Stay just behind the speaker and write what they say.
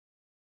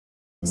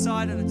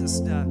Excited. I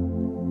just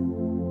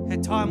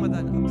had time with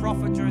a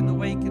prophet during the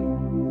week,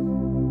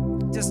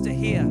 and just to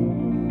hear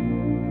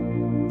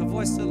the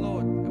voice of the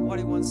Lord and what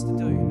He wants to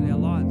do in our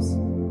lives.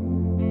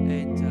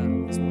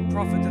 And this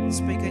prophet didn't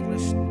speak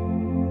English,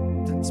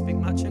 didn't speak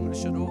much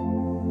English at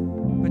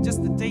all, but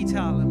just the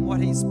detail and what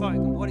he spoke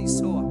and what he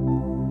saw.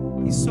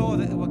 He saw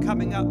that they were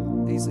coming up.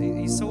 He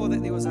saw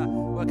that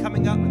we're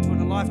coming up into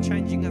a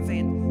life-changing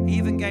event. He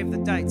even gave the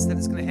dates that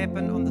it's going to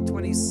happen on the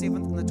 27th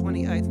and the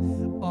 28th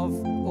of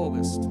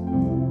August.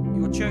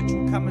 Your church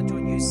will come into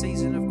a new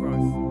season of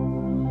growth,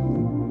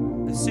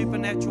 a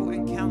supernatural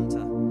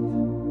encounter.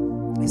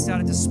 He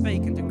started to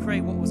speak and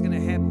decree what was going to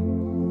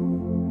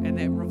happen, and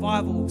that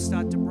revival will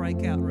start to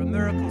break out, or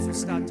miracles will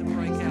start to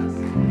break out.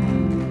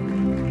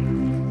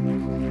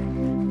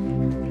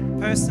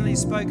 Personally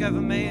spoke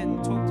over me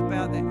and talked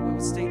about that we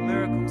would see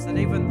miracles, that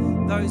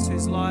even those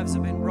whose lives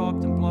have been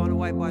robbed and blown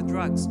away by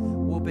drugs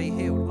will be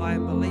healed. I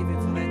am believing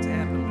for that to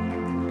happen.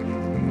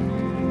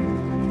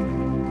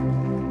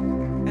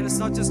 And it's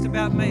not just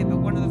about me, but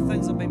one of the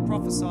things I've been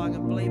prophesying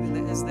and believing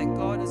that is that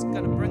God is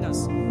going to bring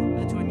us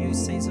into a new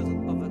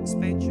season of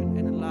expansion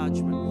and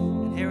enlargement.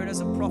 And here it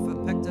is, a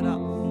prophet picked it up.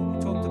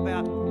 He talked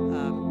about,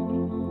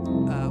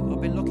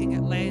 I've been looking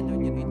at land,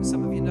 and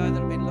some of you know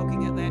that I've been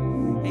looking at that.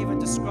 He even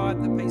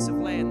described the piece of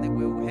land that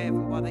we will have,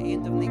 and by the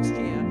end of next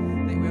year,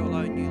 that we will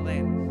own new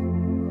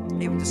land.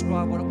 He even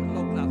described what it would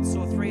look like.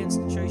 Saw 3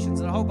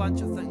 institutions and a whole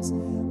bunch of things.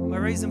 My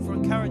reason for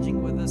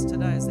encouraging with this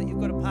today is that you've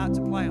got a part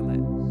to play on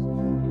that.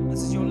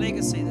 This is your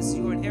legacy. This is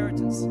your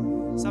inheritance.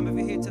 Some of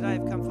you here today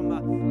have come from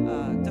a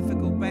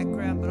difficult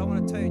background, but I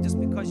want to tell you, just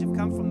because you've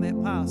come from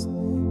that past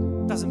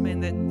doesn't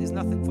mean that there's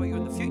nothing for you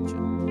in the future.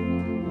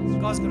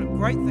 God's got a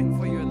great thing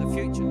for you in the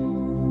future.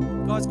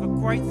 God's got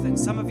great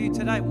things. Some of you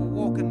today will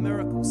walk in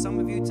miracles. Some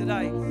of you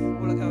today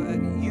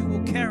you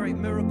will carry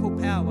miracle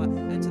power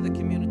into the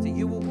community.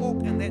 You will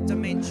walk in that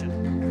dimension.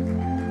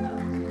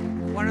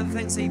 One of the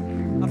things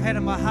I've had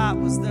in my heart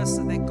was this,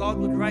 that God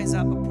would raise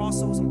up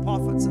apostles and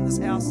prophets in this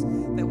house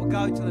that will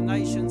go to the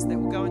nations, that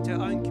will go into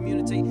our own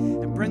community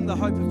and bring the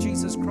hope of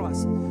Jesus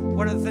Christ.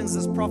 One of the things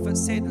this prophet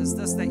said is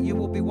this, that you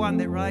will be one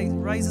that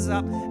raises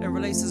up and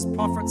releases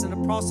prophets and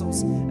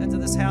apostles into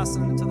this house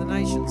and into the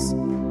nations.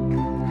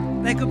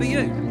 That could be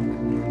you.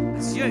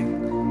 It's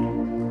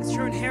you. It's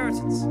your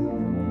inheritance.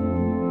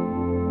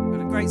 We've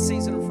got a great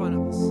season in front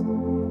of us.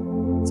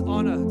 It's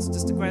honor. It's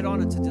just a great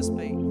honor to just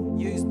be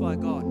used by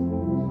God.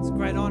 It's a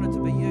great honor to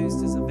be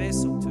used as a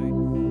vessel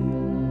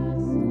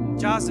to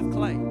jars of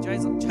clay,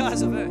 jars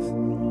of earth,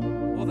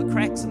 all the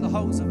cracks and the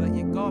holes of it.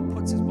 Yet God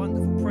puts His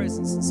wonderful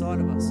presence inside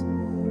of us.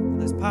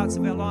 And those parts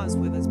of our lives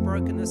where there's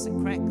brokenness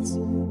and cracks,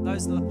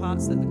 those are the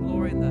parts that the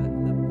glory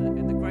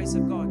and the grace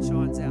of God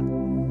shines out.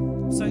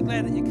 I'm so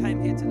glad that you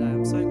came here today.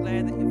 I'm so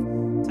glad that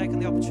you've taken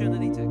the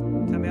opportunity to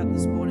come out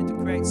this morning to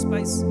create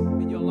space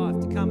in your life,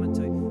 to come and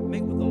to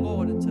meet with the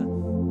Lord and to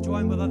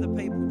join with other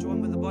people, join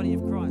with the body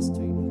of Christ,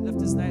 to lift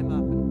His name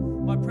up.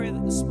 And my prayer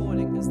that this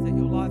morning is that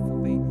your life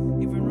will be,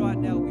 even right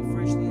now, will be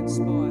freshly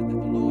inspired, that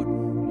the Lord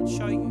would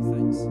show you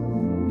things.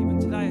 Even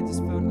today, I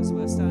just felt as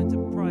we were starting to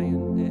pray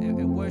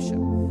and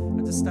worship,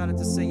 I just started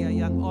to see a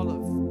young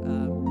Olive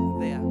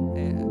there.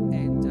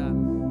 And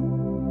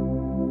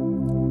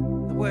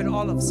the word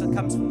olive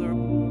comes from the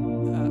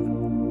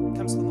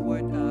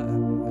word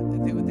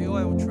the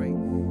oil tree,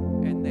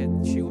 and that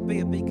she will be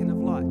a beacon of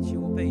light. She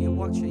will be. You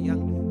watch her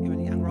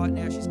even young right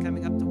now. She's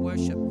coming up to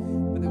worship,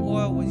 but the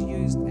oil was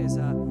used as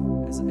a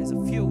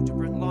fuel to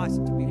bring light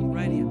and to bring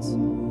radiance.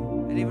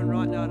 And even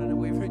right now, I don't know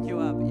where you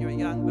are, but you're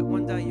young. But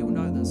one day you'll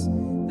know this,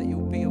 that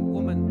you'll be a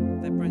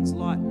woman that brings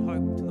light and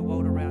hope to the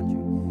world around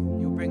you.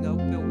 You'll be a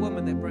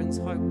woman that brings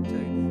hope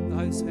to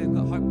those who have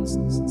got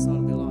hopelessness inside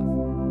of their life.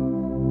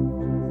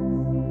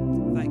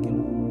 Thank you,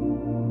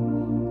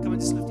 Lord. Come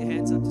and just lift your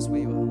hands up just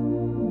where you are.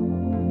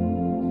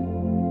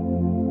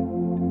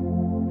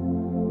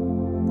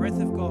 Breath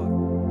of God,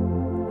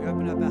 we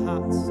open up our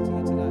hearts to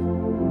you today.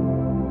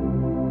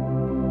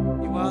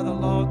 You are the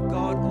Lord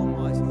God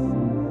Almighty.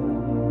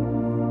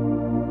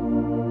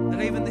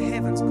 That even the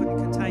heavens couldn't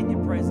contain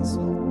your presence,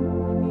 Lord.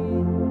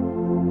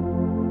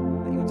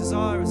 That your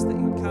desire is that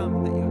you would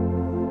come, that you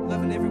would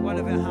live in every one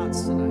of our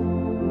hearts today.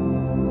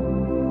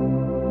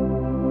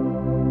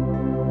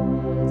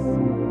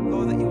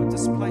 Lord, that you would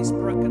displace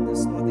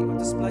brokenness, Lord, that you would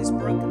displace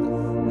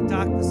brokenness, the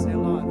darkness in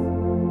our life.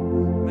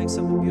 Make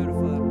something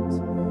beautiful out of us.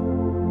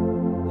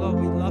 Lord,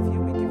 we love you,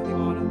 we give you the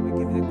honor, we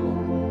give you the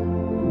glory.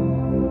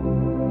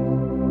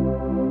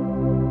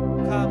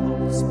 Come,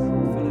 Holy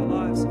Spirit, fill our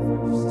lives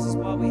afresh. This is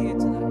why we're here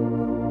today.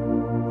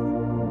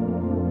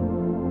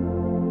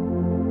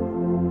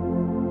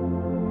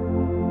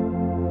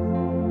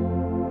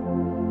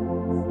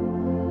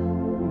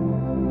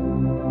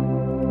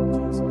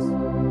 Jesus.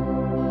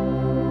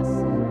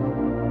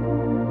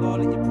 Lord,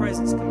 let your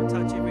presence come and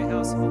touch every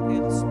house of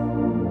here this morning.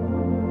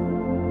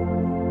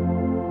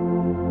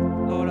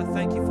 Lord, I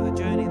thank you for the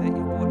journey that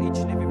you've brought each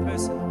and every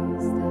person on.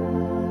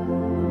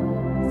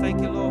 Thank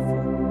you, Lord, for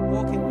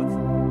walking with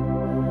them.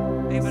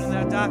 Even in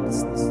our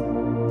darkness,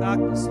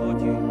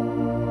 Lord,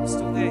 you're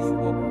still there. You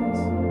walk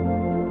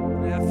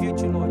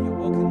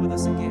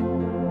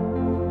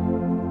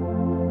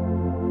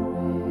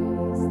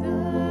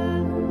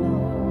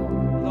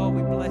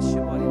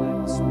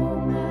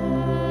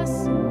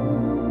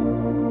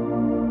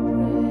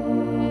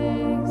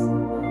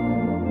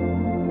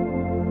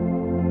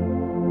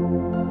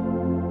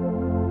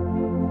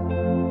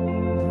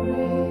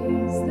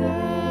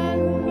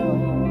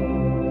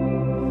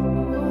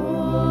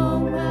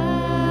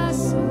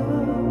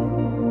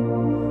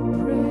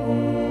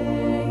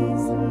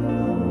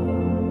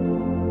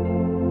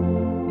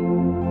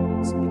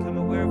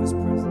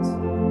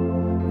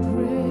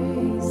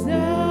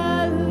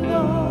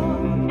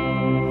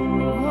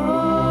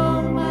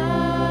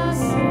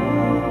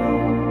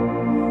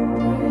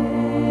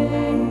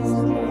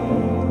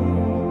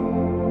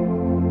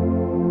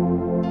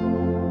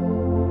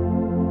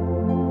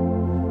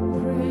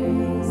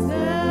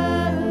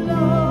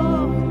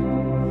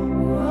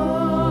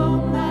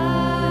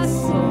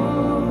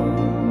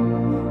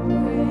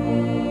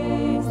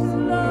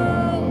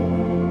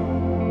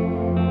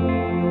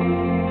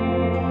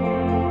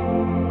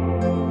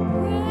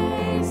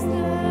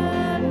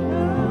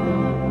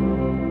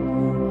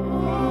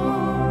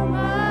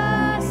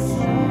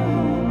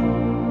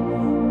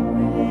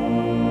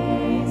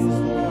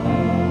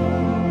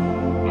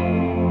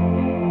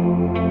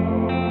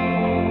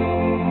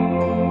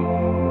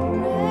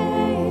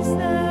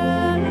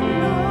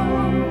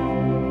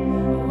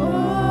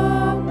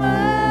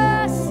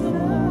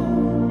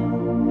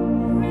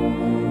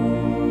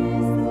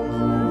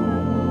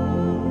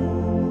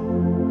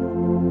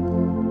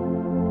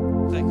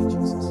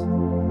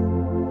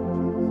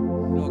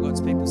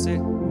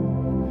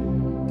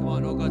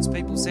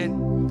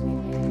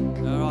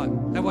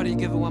why don't you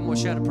give him one more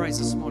shout of praise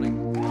this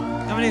morning? Come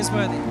on, he's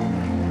worthy.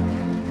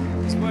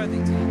 He's worthy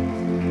today.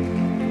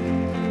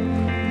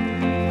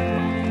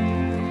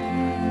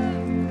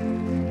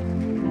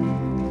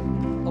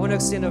 I want to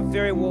extend a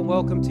very warm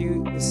welcome to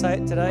you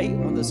today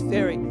on this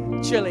very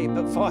chilly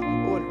but fine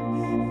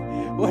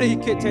morning. Why don't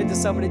you turn to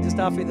somebody just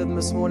after them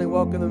this morning,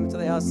 welcome them to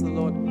the house of the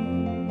Lord.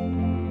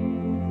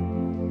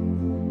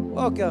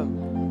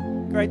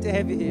 Welcome. Great to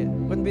have you here.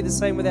 Wouldn't be the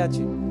same without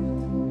you.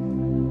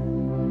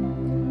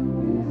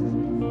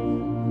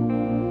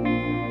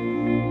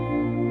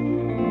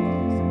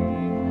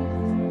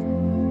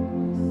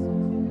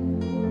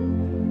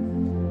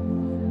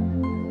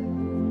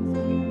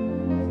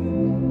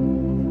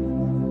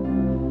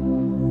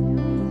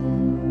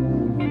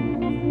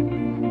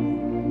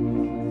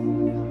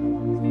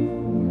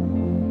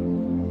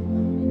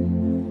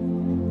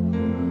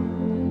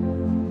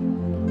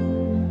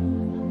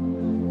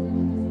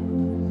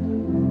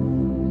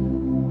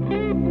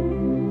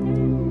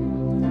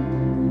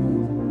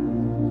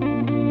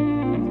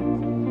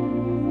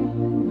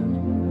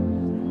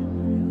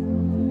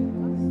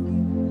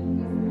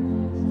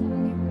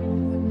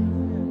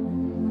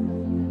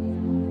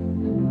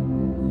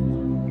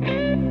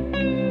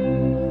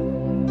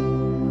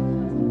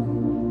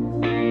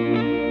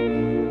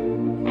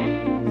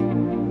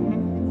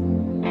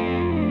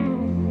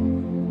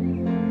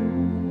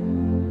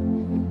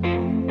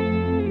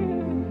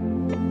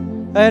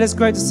 Hey, it's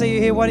great to see you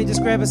here. Why don't you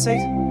just grab a seat?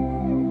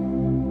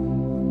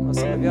 While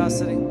some of you are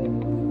sitting.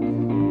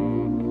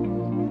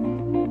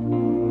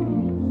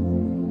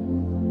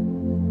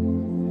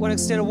 I want to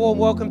extend a warm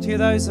welcome to you,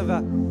 those who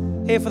are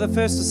here for the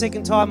first or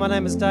second time. My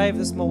name is Dave.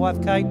 This is my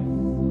wife, Kate.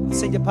 The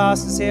senior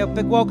pastor's here.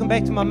 Big welcome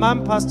back to my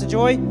mum, Pastor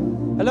Joy.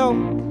 Hello.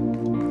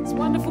 It's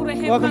wonderful to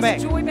have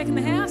Pastor Joy back in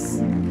the house.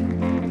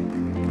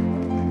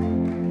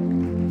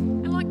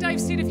 And like Dave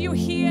said, if you're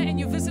here and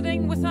you're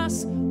visiting with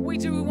us, we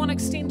want to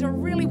extend a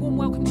really warm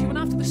welcome to you. And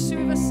after the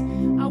service,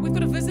 we've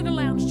got a visitor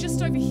lounge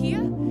just over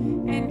here.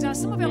 And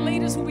some of our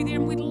leaders will be there,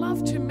 and we'd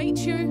love to meet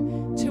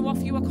you, to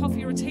offer you a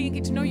coffee or a tea and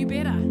get to know you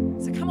better.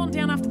 So come on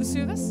down after the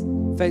service.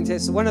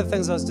 Fantastic. One of the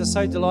things I was just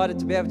so delighted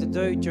to be able to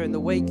do during the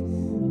week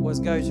was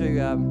go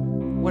to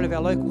one of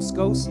our local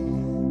schools.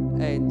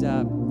 And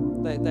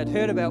they'd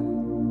heard about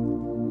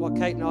what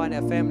Kate and I and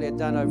our family had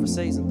done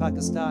overseas in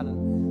Pakistan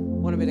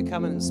and wanted me to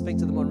come in and speak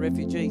to them on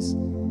refugees.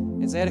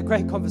 And so I had a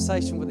great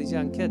conversation with these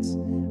young kids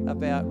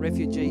about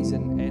refugees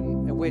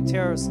and where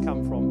terrorists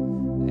come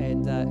from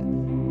and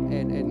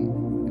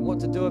what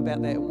to do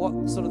about that and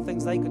what sort of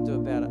things they could do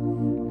about it.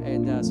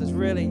 And so it's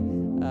really,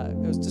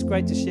 it was just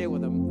great to share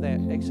with them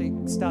that actually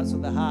starts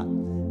with the heart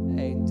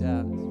and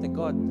that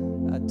God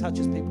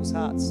touches people's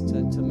hearts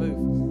to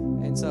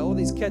move. And so all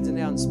these kids are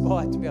now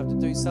inspired to be able to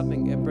do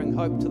something and bring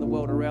hope to the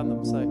world around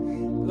them. So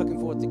looking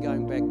forward to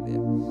going back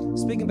there.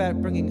 Speaking about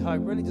bringing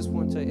hope, really just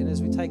want to, and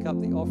as we take up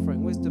the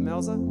offering, where's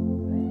Demelza?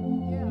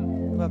 Yeah.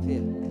 Come up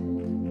here.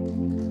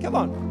 Come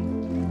on.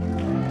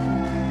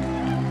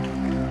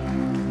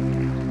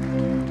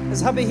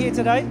 Is hubby here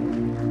today?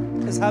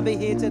 Is hubby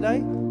here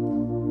today?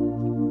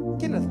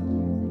 Kenneth.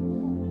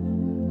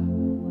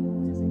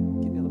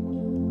 Get the other one.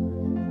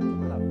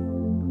 Come on up.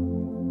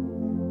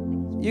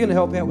 You're going to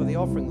help out with the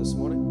offering this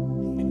morning.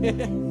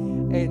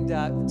 And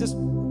just,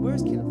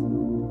 where's Kenneth?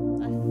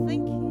 I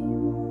think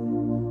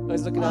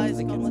he's looking after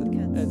the kids. With the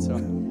kids. That's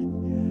right.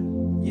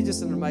 You're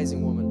just an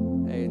amazing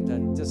woman,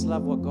 and just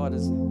love what God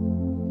has.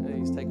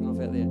 He's taken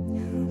off out there.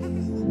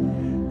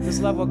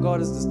 Just love what God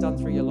has just done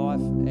through your life,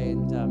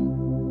 and I'd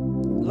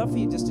love for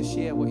you just to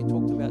share what you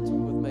talked about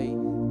with me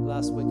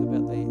last week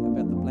about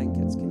the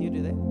blankets. Can you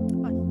do that?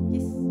 Oh,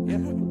 yes.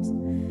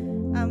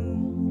 Yeah.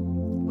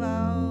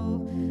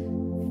 Well,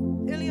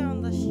 earlier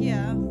on this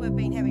year, we've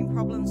been having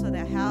problems with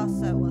our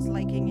house. It was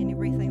leaking and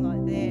everything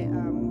like that.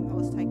 It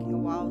was taking a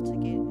while to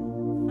get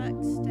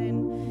fixed,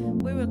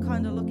 and we were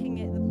kind of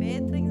looking at the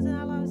bad things in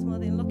our lives more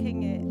than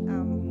looking at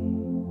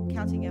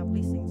counting our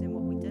blessings and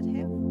what we did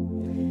have.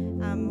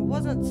 It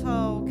wasn't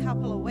until a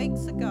couple of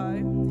weeks ago,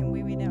 and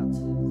we went out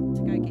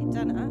to go get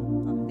dinner.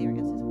 Oh, there he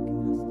is, he's walking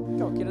past.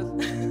 Go on, Kenneth.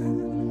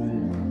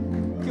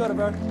 Kia ora,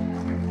 bro.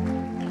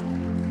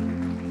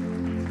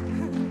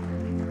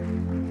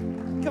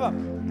 Come on.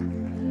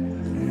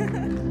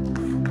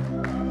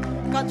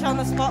 Got you on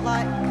the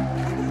spotlight.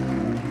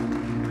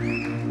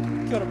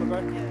 Kia ora, bro.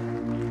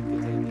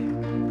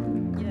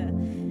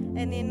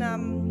 And then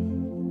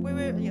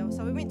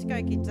so we went to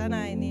go get dinner,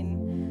 and then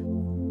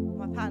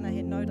my partner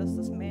had noticed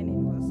this man, and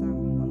he was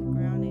on the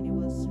ground, and he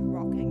was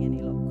rocking, and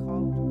he looked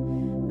cold.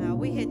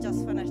 We had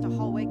just finished a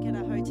whole week in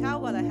a hotel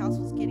while the house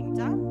was getting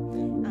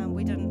done.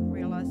 We didn't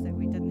realise that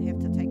we didn't have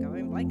to take our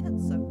own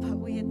blankets, but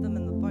we had them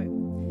in the boat.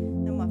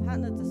 Then my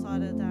partner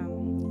decided,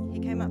 he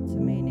came up to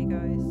me and he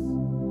goes,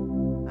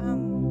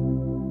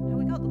 have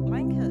we got the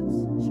blankets?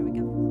 Should we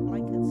give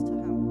blankets to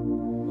him?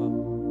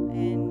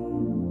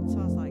 And so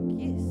I was like,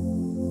 yes.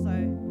 So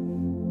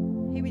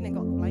he went and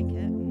got the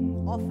blanket,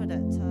 offered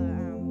it to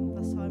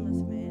this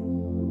homeless man,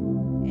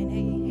 and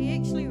he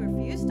actually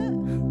refused it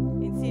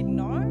and said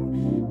no.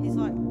 He's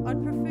like,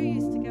 I'd prefer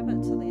you to give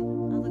it to the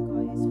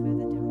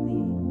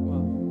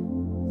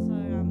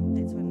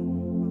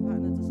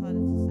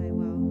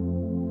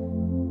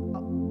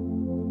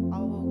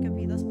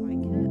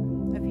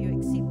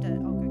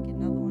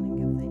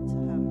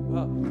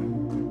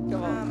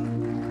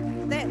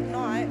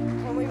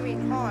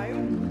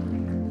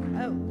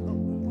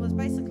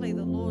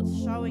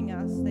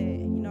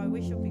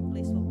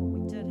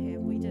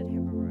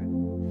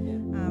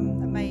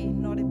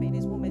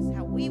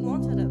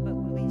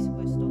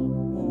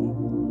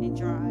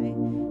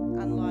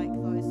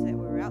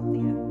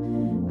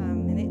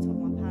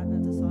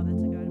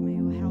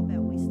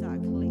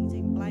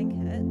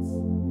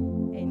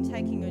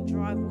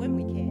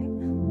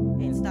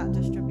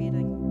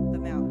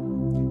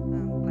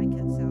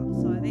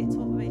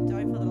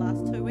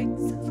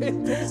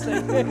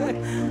fantastic.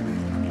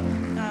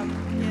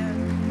 Yeah.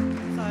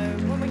 So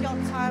when we got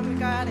time, we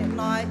go out at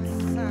nights,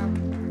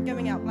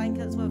 giving out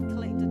blankets. We've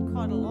collected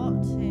quite a lot,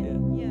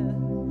 and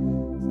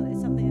so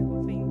that's something that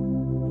we've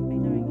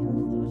been doing. And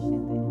I thought I'd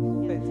share that.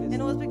 Yeah. Fantastic. And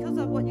it was because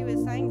of what you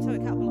were saying to a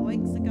couple of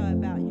weeks ago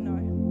about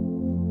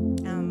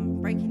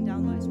breaking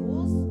down those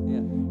walls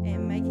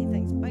and making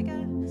things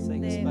bigger.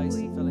 Seeing the space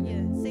and filling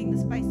it. Seeing the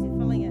space and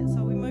filling it.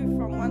 So we moved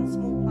from one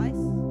small place,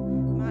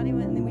 Māori,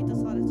 and then we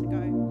decided to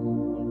go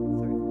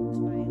through Hawke's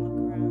Bay and look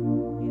around.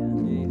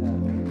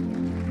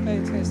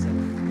 Fantastic.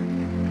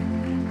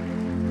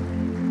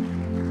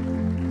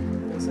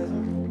 Say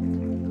something?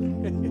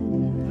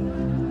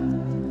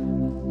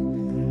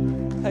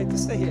 Hey, to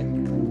see you.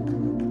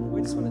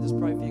 We just want to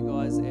pray for you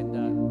guys,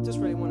 and just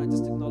really want to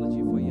acknowledge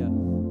you for your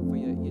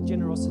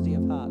generosity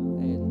of heart,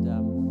 and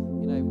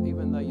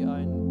even though your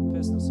own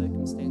personal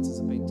circumstances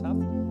have been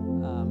tough,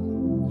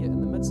 yet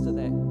in the midst of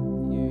that,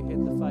 you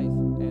had the faith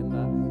and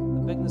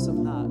the bigness of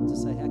heart to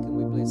say, how can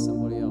we bless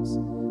somebody else?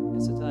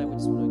 And so today we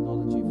just want to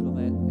acknowledge you for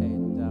that,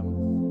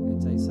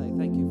 and to say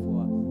thank you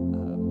for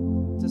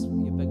just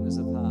your bigness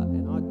of heart.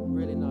 And I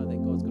really know that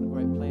God's got a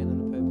great plan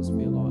and a purpose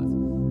for your life.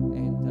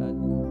 And I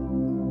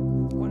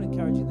want to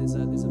encourage you, there's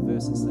a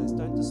verse that says,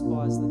 don't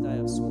despise the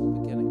day of small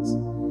beginnings.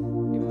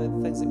 Even though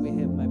the things that we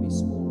have may be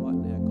small right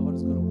now, God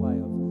has got a way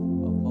of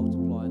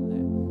multiplying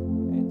that.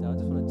 And I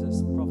just wanted to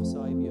prophesy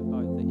over you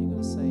both that you're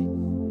going to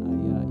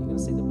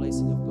see the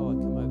blessing of God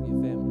come over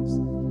your families.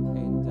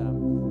 And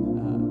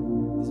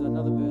there's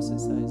another verse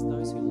that says,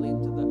 those who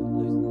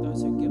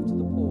give to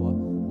the poor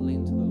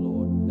lend to the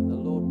Lord, and the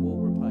Lord will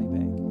repay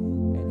back,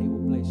 and He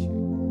will bless you.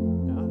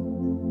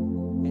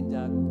 And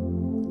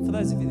for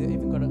those of you that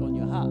even got it on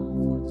your heart, if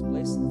you want to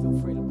bless them, feel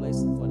free to bless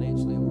them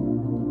financially.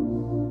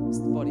 It's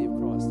the body of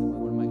Christ, and we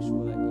want to make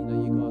sure that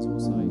you guys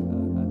also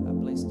are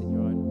blessed in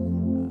your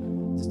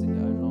own, just in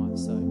your own life.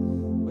 So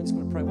we're just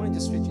going to pray. Why don't you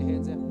just stretch your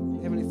hands out?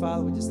 Heavenly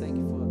Father, we just thank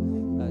you for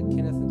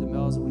Kenneth and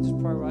Demelza, and we just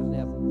pray right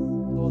now,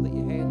 Lord, that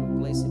your hand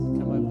of blessing would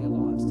come over their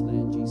lives today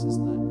in Jesus'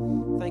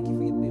 name. Thank you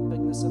for their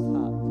bigness of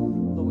heart.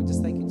 Lord, we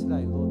just thank you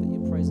today, Lord, that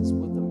your presence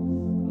with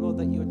them, Lord,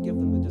 that you would give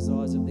them the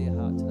desires of their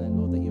heart today,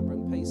 Lord, that you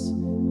bring peace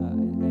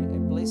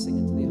and blessing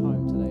into their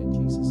home today in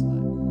Jesus'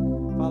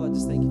 name. Father, I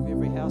just thank you for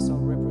every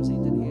household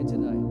represented here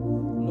today.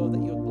 Lord,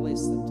 that you'll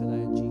bless them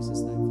today in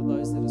Jesus' name. For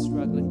those that are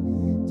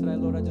struggling today,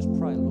 Lord, I just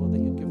pray, Lord,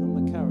 that you'll give them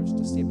the courage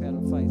to step out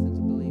in faith and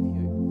to believe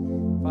you.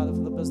 Father,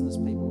 for the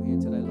business people here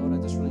today, Lord, I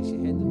just release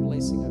your hand of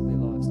blessing over their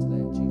lives today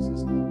in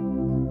Jesus' name.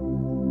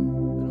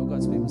 And all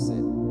God's people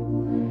said,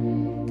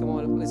 come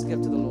on, let's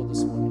give to the Lord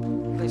this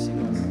morning. Bless you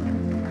guys.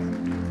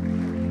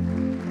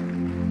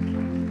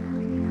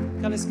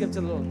 Come, let's give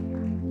to the Lord.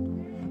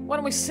 Why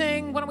don't we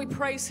sing? Why don't we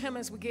praise Him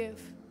as we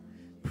give?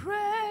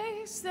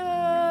 Praise the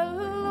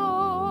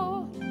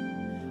Lord,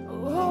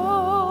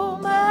 oh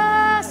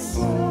my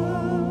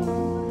soul.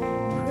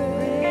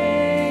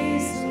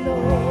 Praise the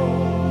Lord,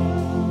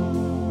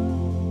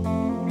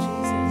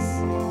 Jesus.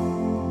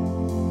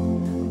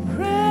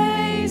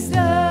 Praise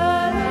the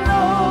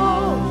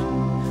Lord,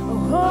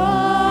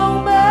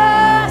 oh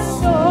my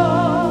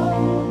soul.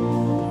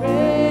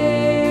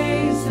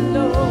 Praise the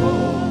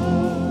Lord.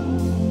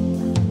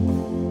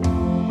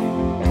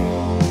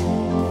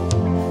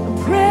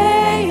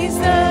 Praise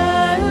the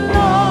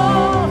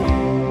Lord,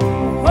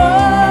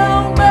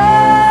 oh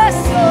my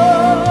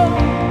soul.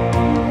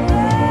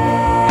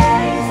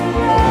 Praise the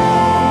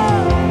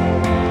Lord.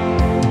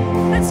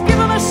 Let's give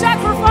Him a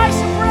sacrifice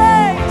of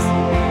praise.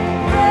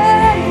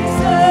 Praise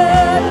the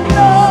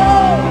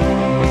Lord,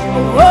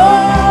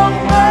 oh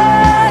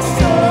my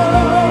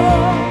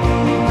soul.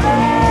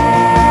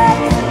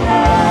 Praise the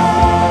Lord.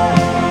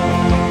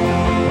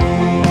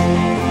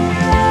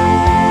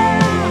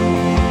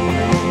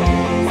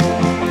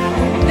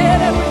 Let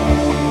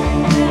everything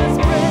that has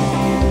breath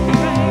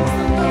praise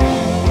the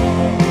Lord.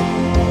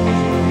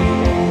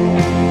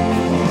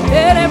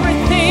 Let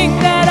everything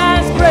that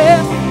has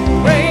breath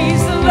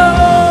praise the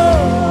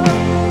Lord.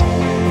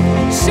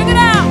 Sing it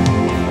out.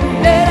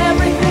 Let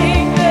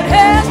everything that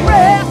has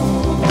breath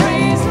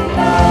praise the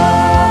Lord.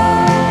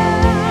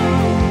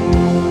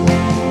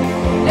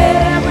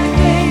 Let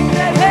everything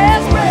that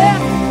has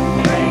breath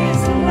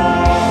praise the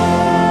Lord.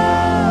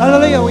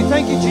 Hallelujah. We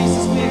thank you,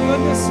 Jesus, for your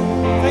goodness.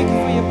 Thank you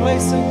for your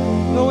blessing.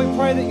 Lord, we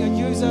pray that you'd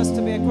use us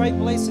to be a great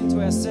blessing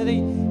to our city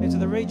and to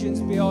the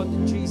regions beyond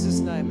in Jesus'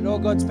 name. And all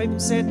God's people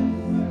said,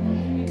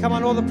 come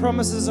on, all the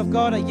promises of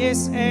God are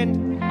yes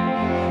and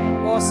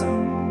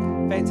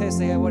awesome.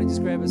 Fantastic. Why don't you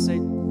just grab a seat?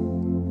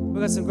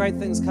 We've got some great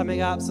things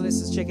coming up, so let's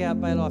just check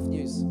out Bay Life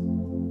News.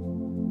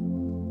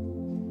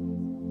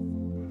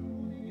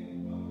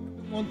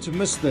 Want to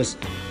miss this?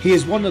 He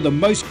is one of the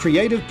most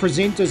creative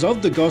presenters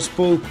of the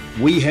gospel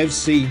we have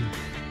seen.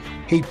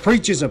 He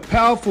preaches a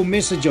powerful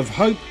message of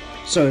hope,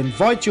 so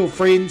invite your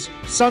friends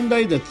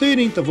Sunday the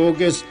 13th of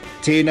August,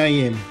 10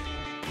 a.m.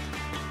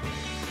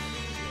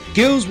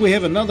 Girls, we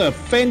have another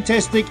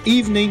fantastic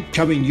evening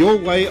coming your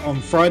way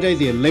on Friday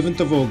the 11th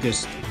of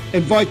August.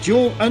 Invite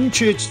your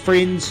unchurched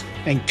friends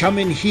and come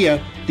and hear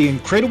the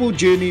incredible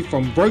journey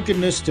from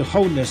brokenness to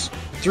wholeness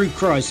through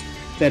Christ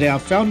that our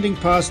founding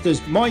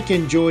pastors Mike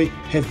and Joy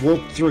have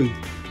walked through.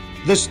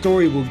 This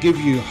story will give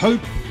you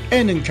hope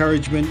and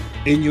encouragement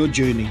in your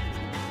journey.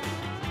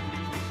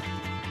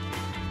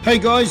 Hey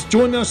guys,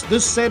 join us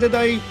this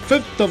Saturday,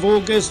 5th of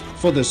August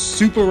for the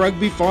Super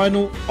Rugby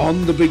Final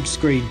on the big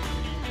screen.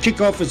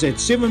 Kickoff is at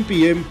 7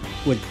 p.m.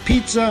 with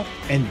pizza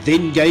and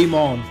then game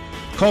on.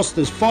 Cost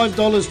is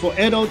 $5 for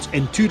adults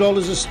and $2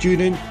 a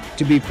student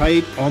to be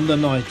paid on the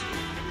night.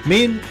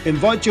 Men,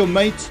 invite your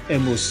mates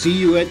and we'll see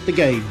you at the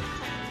game.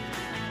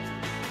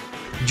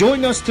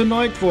 Join us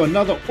tonight for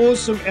another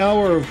awesome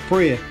hour of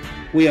prayer.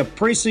 We are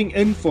pressing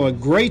in for a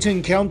great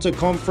encounter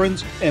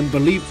conference and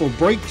believe for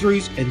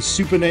breakthroughs and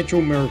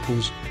supernatural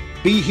miracles.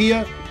 Be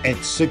here at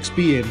 6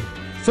 p.m.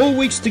 4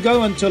 weeks to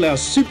go until our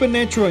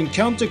Supernatural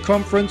Encounter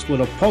Conference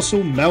with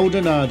Apostle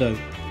Maldonado.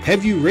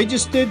 Have you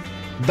registered?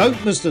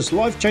 Don't miss this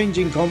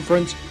life-changing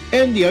conference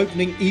and the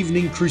opening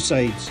evening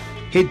crusades.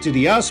 Head to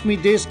the Ask Me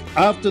desk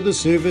after the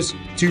service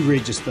to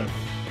register.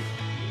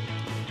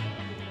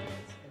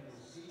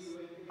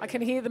 I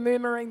can hear the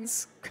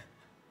murmurings.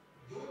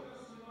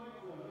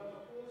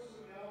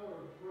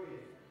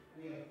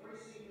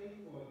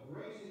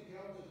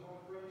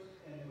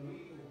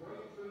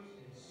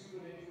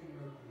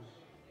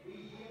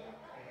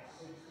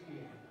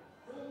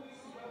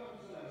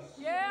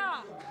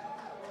 Yeah.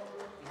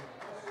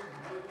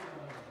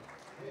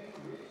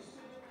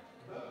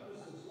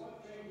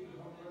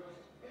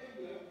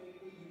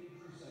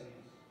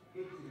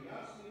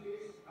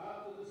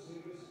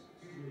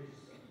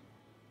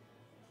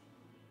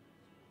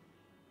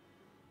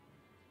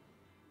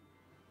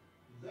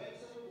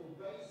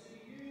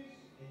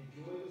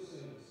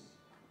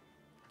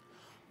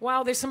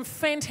 Wow, there's some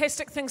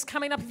fantastic things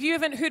coming up. If you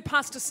haven't heard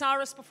Pastor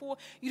Cyrus before,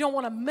 you don't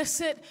want to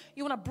miss it.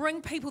 You want to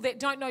bring people that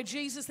don't know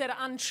Jesus, that are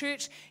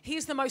unchurched.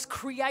 He's the most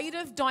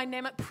creative,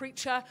 dynamic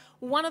preacher,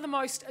 one of the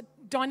most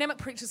dynamic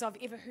preachers I've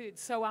ever heard.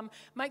 So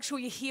make sure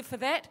you're here for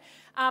that.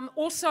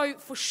 Also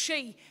for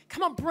She,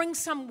 come on, bring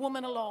some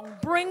women along.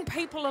 Bring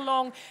people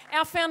along.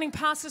 Our founding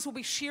pastors will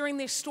be sharing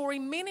their story.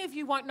 Many of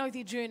you won't know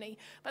their journey,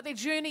 but their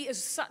journey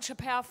is such a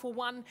powerful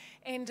one,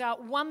 and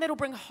one that'll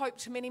bring hope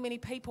to many, many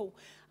people.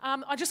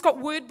 I just got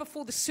word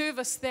before the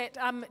service that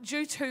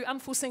due to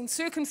unforeseen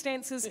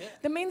circumstances,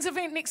 the men's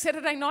event next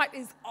Saturday night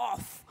is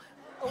off.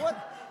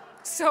 What?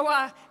 So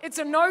it's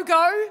a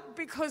no-go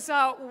because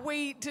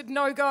we did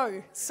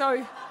no-go.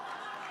 So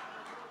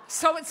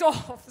it's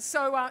off.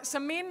 So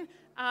men,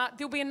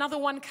 there'll be another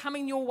one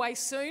coming your way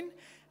soon.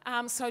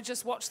 So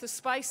just watch the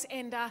space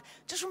and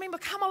just remember,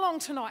 come along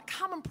tonight.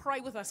 Come and pray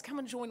with us. Come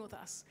and join with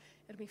us.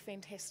 It'll be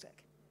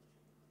fantastic.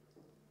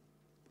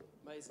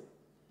 Amazing.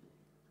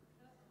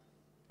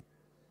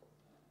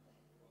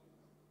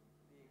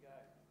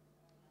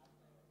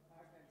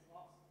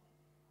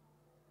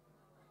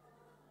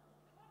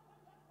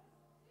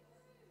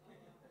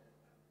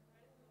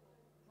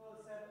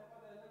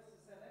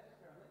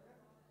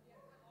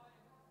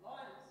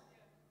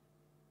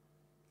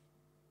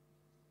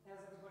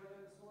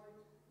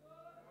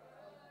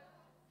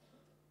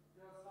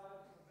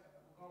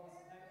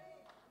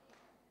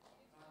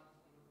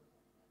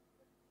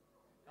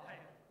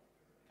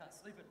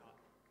 Sleep at night.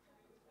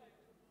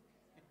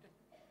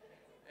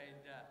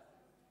 And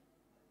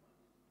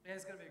yeah,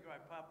 it's going to be great.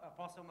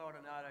 Apostle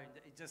Maldonado,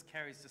 he just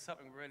carries just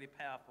something really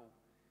powerful,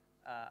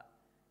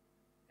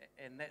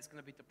 and that's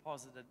going to be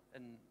deposited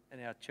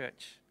in our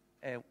church,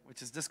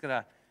 which is just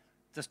going to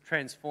just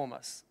transform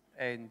us.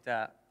 And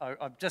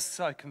I'm just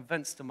so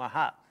convinced in my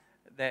heart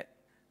that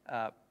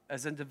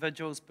as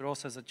individuals, but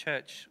also as a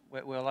church,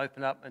 we'll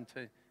open up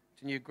into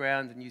new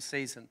ground, a new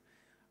season.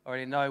 I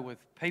already know with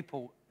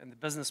people and the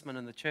businessmen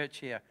in the church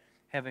here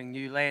having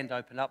new land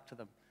open up to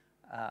them,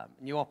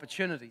 new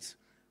opportunities,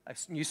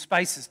 new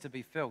spaces to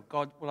be filled.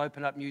 God will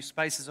open up new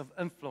spaces of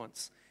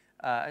influence,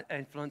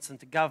 influence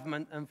into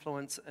government,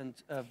 influence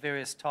into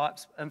various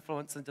types,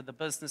 influence into the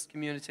business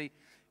community.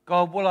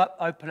 God will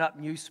open up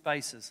new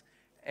spaces,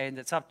 and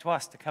it's up to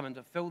us to come and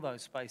to fill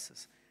those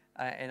spaces.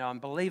 And I'm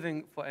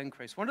believing for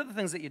increase. One of the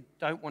things that you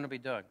don't want to be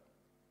doing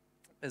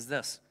is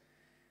this.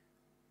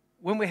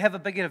 When we have a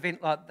big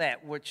event like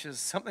that, which is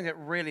something that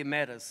really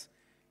matters,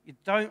 you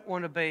don't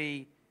want to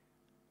be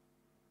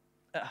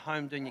at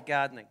home doing your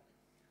gardening.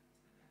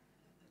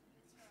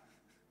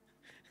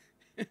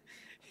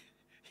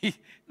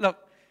 Look,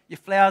 your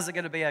flowers are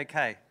going to be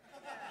okay.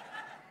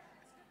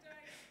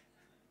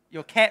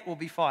 Your cat will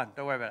be fine,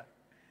 don't worry about it.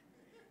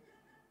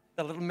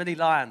 The little mini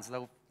lions,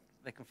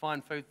 they can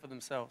find food for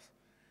themselves.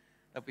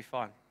 They'll be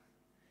fine.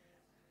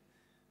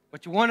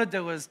 What you want to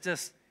do is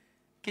just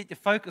get your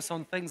focus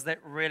on things that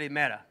really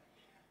matter.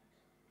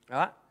 All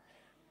right?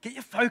 Get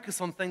your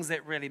focus on things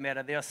that really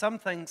matter. There are some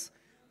things,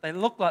 they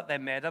look like they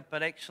matter,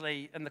 but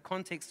actually in the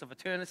context of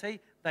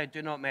eternity, they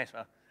do not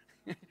matter.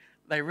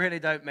 They really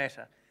don't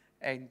matter.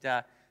 And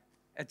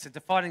it's a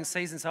defining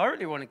season, so I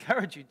really want to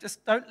encourage you,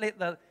 just don't let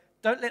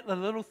the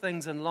little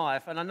things in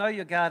life, and I know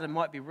your garden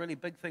might be a really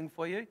big thing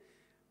for you,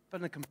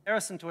 But in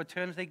comparison to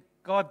eternity,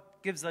 God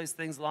gives those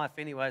things life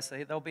anyway,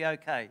 so they'll be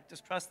okay.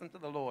 Just trust them to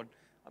the Lord.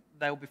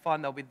 They'll be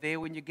fine. They'll be there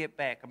when you get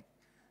back.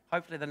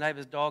 Hopefully the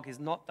neighbour's dog has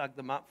not dug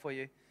them up for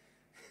you.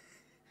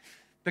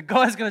 But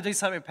God's going to do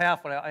something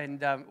powerful.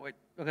 And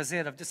like I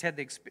said, I've just had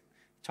the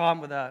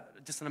time with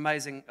just an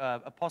amazing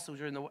apostle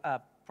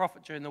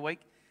prophet during the week.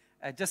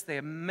 Just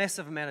the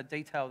massive amount of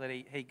detail that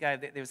he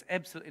gave, that there was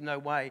absolutely no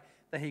way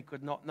that he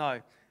could not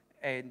know.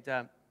 And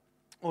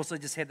also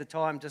just had the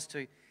time just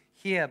to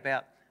hear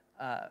about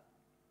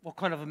what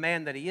kind of a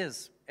man that he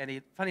is.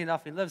 And funny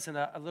enough, he lives in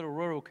a little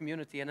rural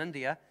community in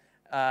India,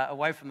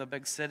 away from the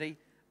big city,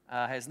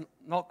 has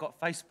not got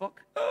Facebook,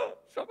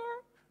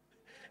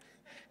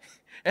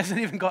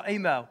 hasn't even got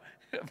email,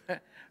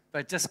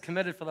 but just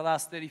committed for the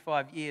last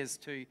 35 years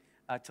to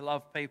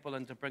love people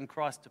and to bring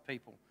Christ to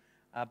people.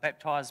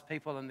 Baptized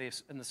people in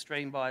the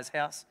stream by his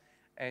house,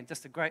 and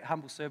just a great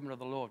humble servant of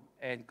the Lord,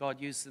 and God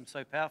uses him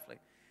so powerfully.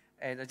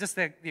 And just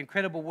the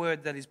incredible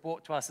word that he's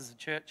brought to us as a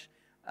church.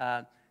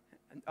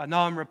 I know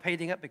I'm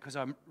repeating it because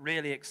I'm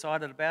really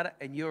excited about it,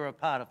 and you're a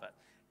part of it.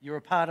 You're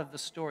a part of the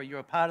story. You're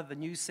a part of the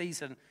new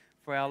season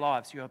for our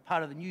lives. You're a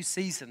part of the new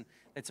season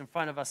that's in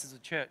front of us as a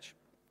church.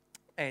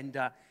 And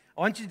I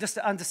want you just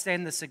to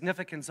understand the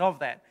significance of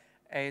that.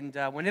 And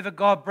whenever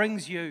God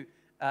brings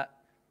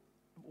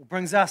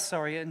us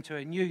into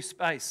a new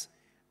space,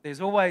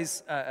 there's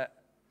always, I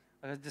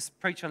just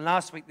preached on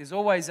last week, there's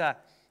always a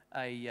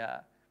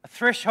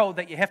threshold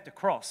that you have to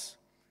cross.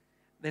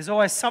 There's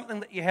always something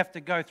that you have to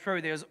go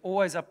through. There's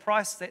always a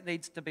price that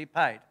needs to be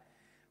paid.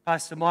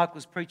 Pastor Mike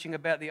was preaching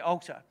about the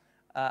altar,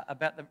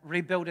 about the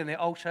rebuilding the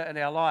altar in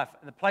our life.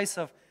 And the place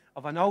of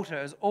an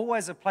altar is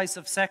always a place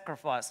of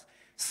sacrifice.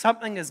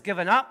 Something is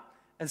given up,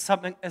 and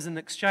something is in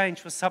exchange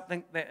for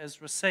something that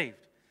is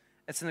received.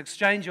 It's an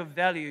exchange of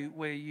value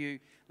where you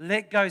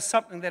let go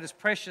something that is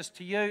precious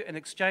to you in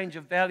exchange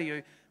of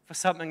value for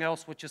something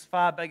else which is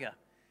far bigger.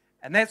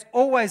 And that's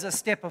always a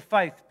step of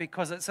faith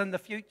because it's in the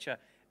future.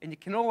 And you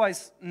can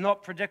always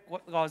not predict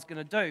what God's going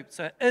to do.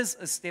 So it is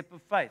a step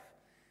of faith.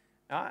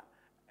 Right?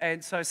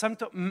 And so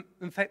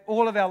in fact,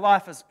 all of our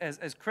life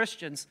as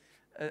Christians,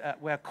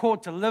 we're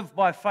called to live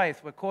by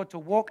faith. We're called to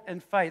walk in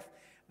faith,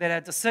 that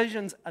our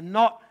decisions are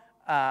not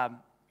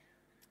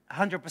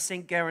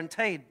 100%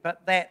 guaranteed,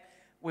 but that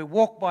we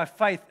walk by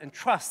faith and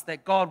trust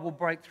that God will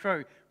break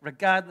through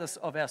regardless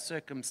of our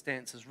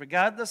circumstances,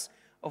 regardless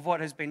of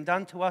what has been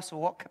done to us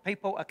or what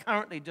people are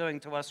currently doing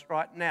to us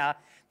right now,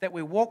 that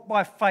we walk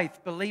by faith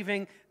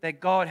believing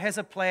that God has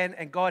a plan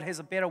and God has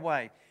a better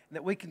way, and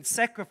that we can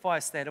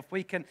sacrifice that. If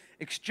we can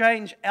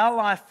exchange our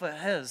life for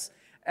His,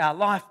 our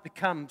life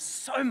becomes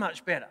so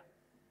much better.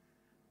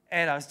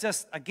 And I was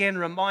just, again,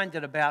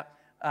 reminded about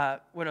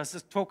when I was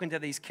just talking to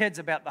these kids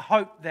about the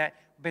hope that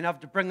we've been able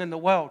to bring in the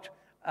world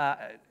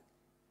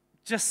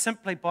just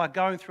simply by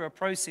going through a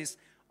process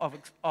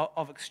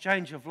of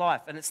exchange of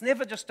life. And it's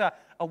never just a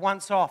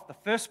once-off. The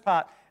first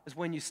part is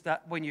when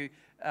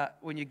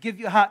you give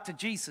your heart to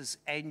Jesus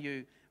and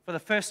you, for the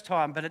first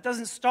time, but it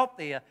doesn't stop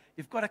there.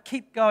 You've got to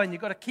keep going.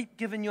 You've got to keep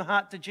giving your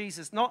heart to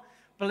Jesus, not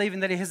believing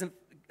that He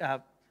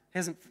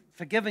hasn't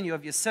forgiven you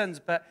of your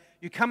sins, but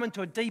you come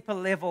into a deeper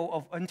level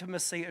of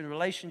intimacy and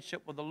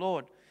relationship with the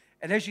Lord.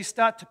 And as you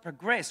start to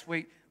progress,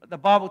 the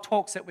Bible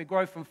talks that we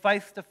grow from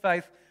faith to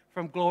faith,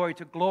 from glory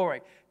to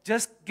glory.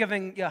 Just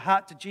giving your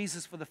heart to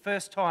Jesus for the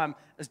first time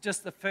is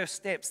just the first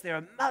steps.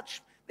 There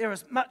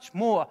is much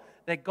more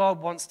that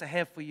God wants to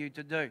have for you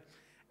to do.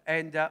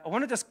 And I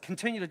want to just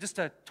continue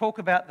to talk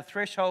about the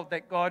threshold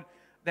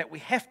that we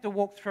have to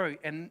walk through,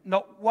 and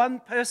not one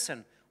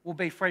person will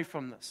be free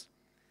from this.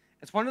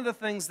 It's one of the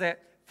things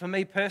that, for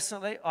me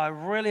personally, I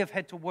really have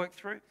had to work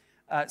through.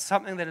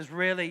 Something that has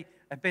really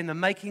been the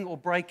making or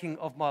breaking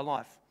of my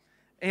life.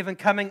 Even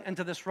coming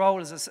into this role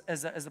as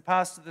a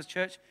pastor of this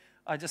church,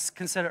 I just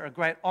consider it a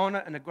great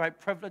honor and a great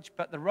privilege.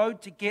 But the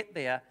road to get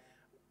there,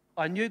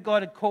 I knew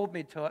God had called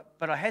me to it,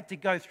 but I had to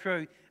go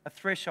through a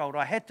threshold.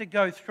 I had to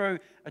go through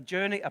a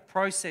journey, a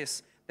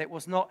process that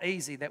was not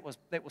easy, that was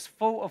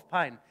full of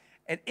pain.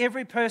 And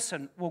every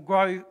person will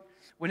grow.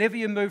 Whenever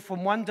you move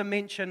from one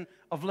dimension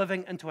of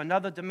living into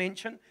another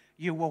dimension,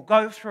 you will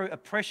go through a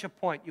pressure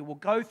point. You will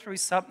go through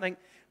something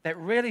that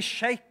really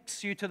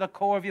shakes you to the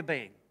core of your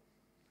being.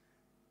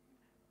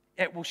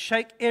 It will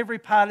shake every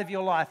part of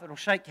your life. It will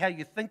shake how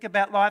you think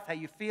about life, how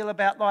you feel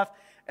about life.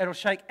 It will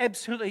shake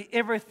absolutely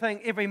everything,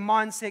 every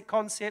mindset,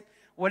 concept,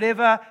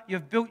 whatever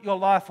you've built your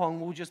life on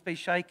will just be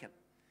shaken.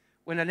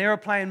 When an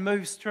airplane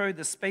moves through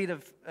the speed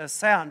of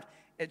sound,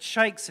 it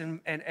shakes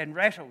and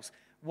rattles.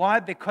 Why?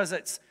 Because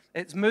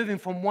it's moving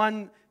from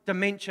one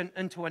dimension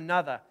into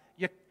another.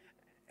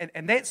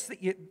 And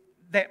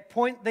that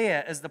point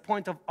there is the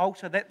point of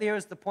altar. That there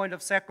is the point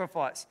of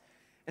sacrifice.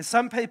 And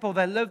some people,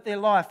 they live their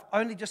life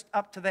only just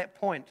up to that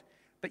point.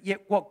 But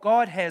yet what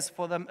God has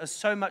for them is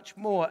so much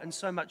more and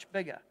so much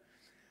bigger.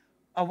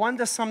 I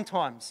wonder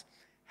sometimes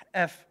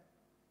if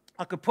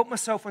I could put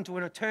myself into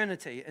an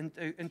eternity,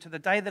 into the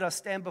day that I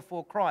stand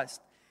before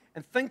Christ,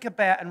 and think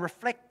about and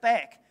reflect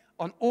back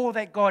on all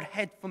that God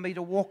had for me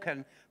to walk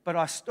in, but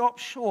I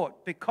stopped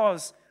short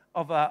because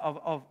of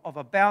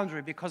a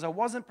boundary because I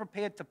wasn't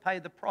prepared to pay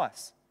the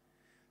price.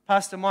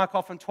 Pastor Mike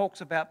often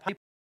talks about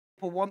people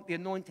want the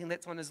anointing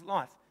that's on his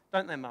life,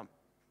 don't they, Mum?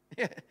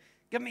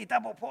 Give me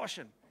double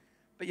portion.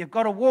 But you've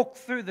got to walk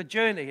through the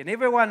journey, and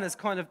everyone is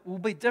will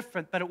be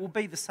different, but it will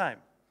be the same.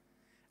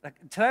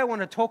 Today I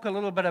want to talk a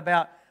little bit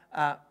about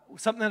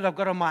something that I've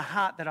got on my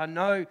heart that I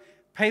know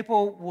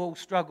people will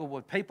struggle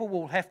with, people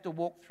will have to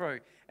walk through.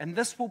 And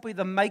this will be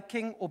the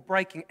making or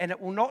breaking, and it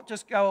will not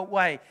just go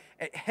away.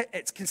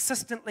 It's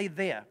consistently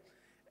there.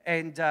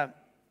 And I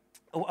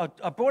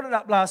brought it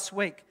up last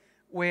week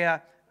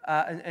where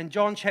in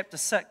John chapter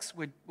 6,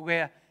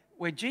 where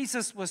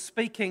Jesus was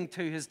speaking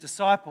to his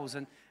disciples,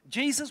 and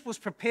Jesus was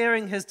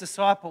preparing his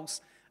disciples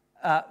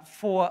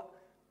for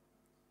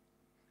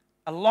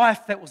a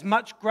life that was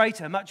much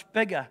greater, much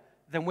bigger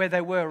than where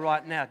they were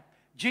right now.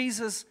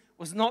 Jesus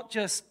was not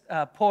just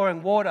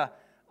pouring water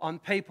on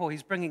people,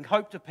 he's bringing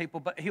hope to people,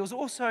 but he was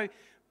also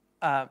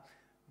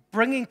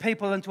bringing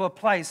people into a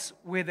place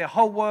where their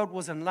whole world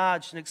was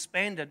enlarged and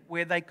expanded,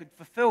 where they could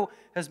fulfill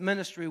his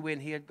ministry when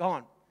he had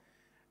gone.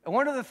 And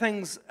one of the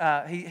things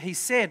he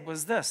said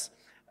was this,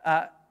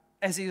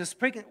 as he was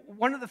speaking,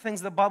 one of the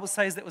things the Bible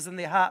says that was in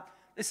their heart,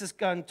 let's just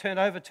go and turn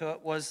over to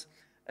it, was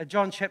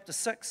John chapter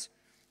 6.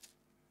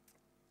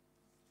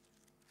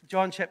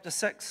 John chapter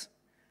 6,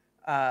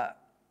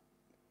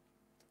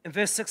 in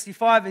verse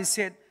 65, he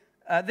said,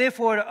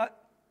 therefore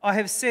I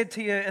have said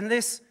to you,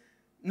 unless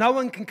no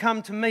one can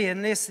come to me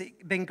unless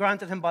it been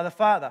granted him by the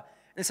Father.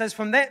 And it says,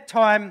 from that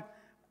time,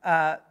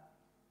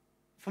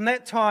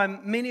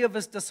 many of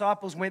his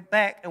disciples went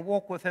back and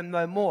walked with him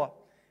no more.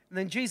 And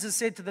then Jesus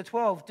said to the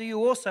 12, do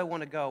you also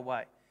want to go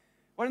away?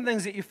 One of the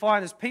things that you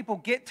find is people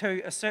get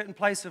to a certain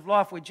place of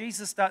life where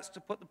Jesus starts to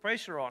put the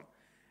pressure on.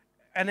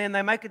 And then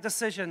they make a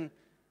decision,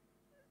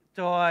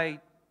 do I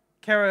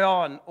carry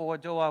on or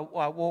do I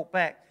walk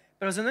back?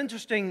 But it was an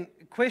interesting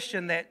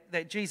question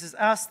that Jesus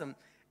asked them.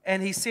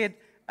 And he said,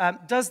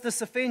 does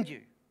this offend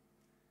you?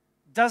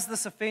 Does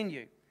this offend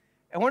you?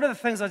 And one of the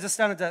things I just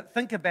started to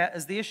think about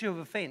is the issue of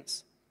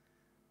offense.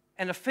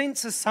 And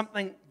offense is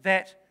something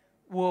that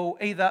will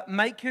either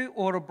make you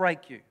or to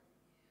break you.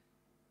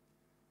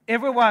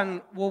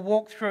 Everyone will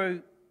walk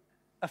through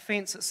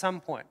offense at some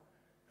point.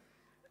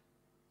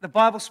 The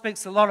Bible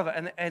speaks a lot of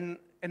it, and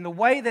the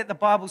way that the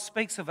Bible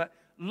speaks of it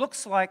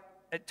looks like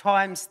at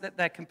times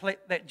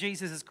that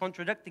Jesus is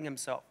contradicting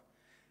himself.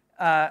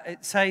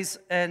 It says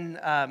in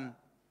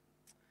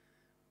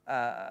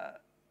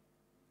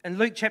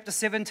Luke chapter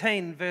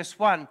 17, verse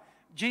 1,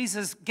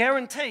 Jesus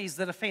guarantees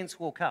that offense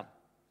will come.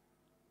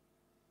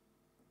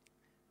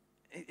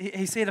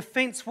 He said,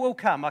 offense will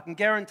come, I can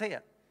guarantee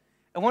it.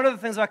 And one of the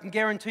things I can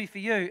guarantee for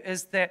you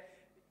is that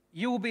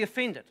you will be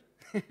offended.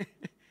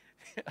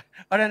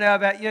 I don't know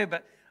about you,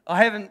 but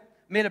I haven't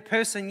met a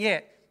person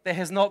yet that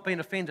has not been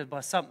offended by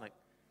something.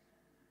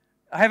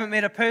 I haven't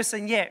met a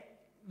person yet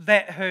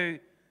who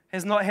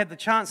has not had the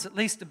chance at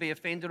least to be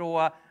offended.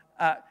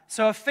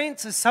 So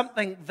offense is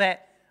something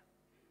that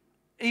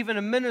even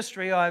in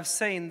ministry I've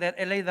seen that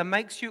it either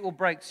makes you or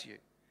breaks you.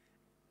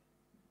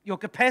 Your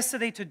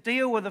capacity to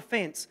deal with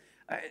offense.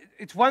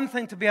 It's one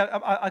thing to be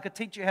able, I could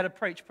teach you how to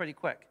preach pretty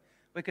quick.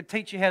 We could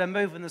teach you how to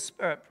move in the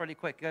Spirit pretty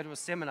quick, go to a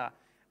seminar.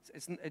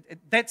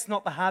 That's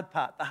not the hard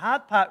part. The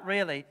hard part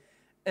really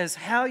is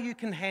how you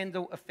can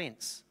handle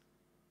offense.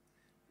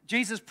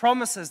 Jesus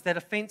promises that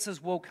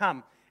offenses will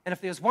come. And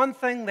if there's one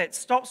thing that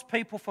stops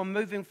people from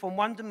moving from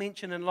one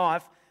dimension in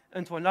life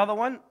into another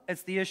one,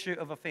 it's the issue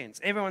of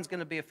offense. Everyone's going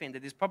to be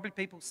offended. There's probably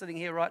people sitting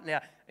here right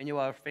now and you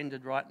are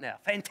offended right now.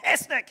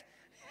 Fantastic!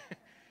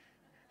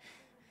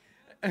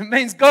 It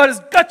means God has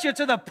got you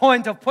to the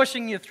point of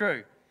pushing you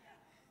through.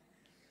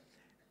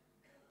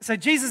 So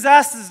Jesus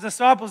asked his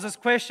disciples this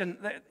question,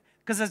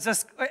 because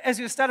as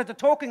he started to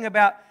talking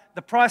about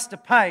the price to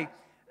pay,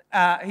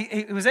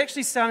 he was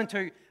actually starting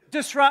to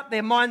disrupt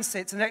their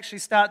mindsets and actually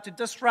start to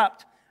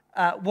disrupt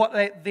what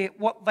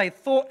they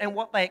thought and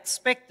what they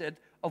expected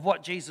of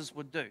what Jesus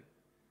would do.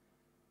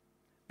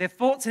 Their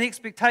thoughts and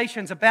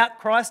expectations about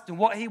Christ and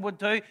what he would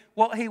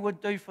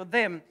do for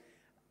them,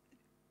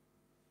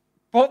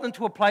 brought them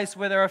to a place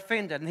where they're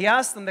offended. And he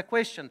asked them the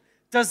question,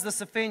 does this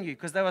offend you?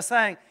 Because they were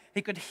saying,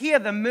 he could hear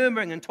them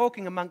murmuring and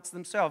talking amongst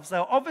themselves. They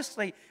were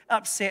obviously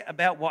upset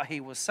about what he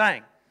was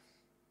saying.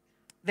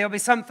 There will be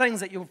some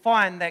things that you'll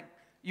find that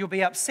you'll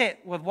be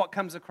upset with what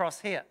comes across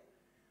here.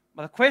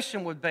 But the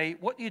question would be,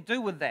 what do you do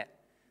with that?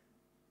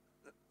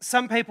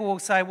 Some people will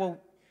say, well,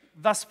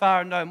 thus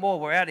far and no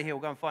more, we're out of here,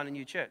 we'll go and find a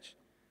new church.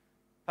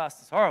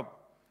 Pastor's horrible.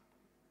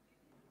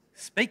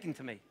 Speaking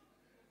to me.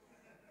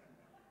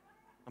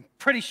 I'm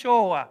pretty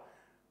sure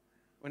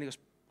when he was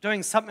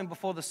doing something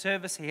before the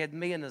service, he had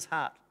me in his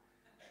heart.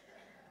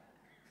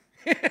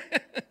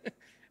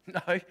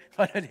 No,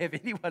 I don't have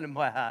anyone in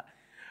my heart.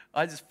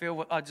 I just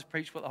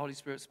preach what the Holy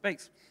Spirit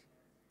speaks.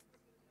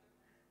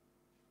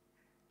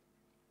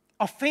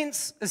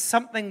 Offense is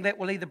something that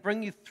will either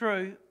bring you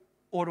through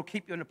or it'll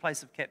keep you in a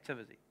place of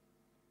captivity.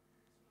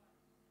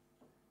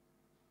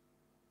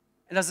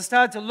 And as I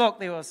started to look,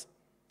 there was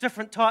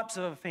different types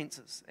of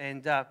offenses.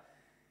 And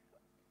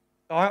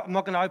I'm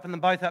not going to open them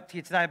both up to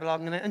you today, but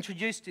I'm going to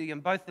introduce to you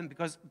both of them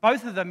because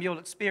both of them you'll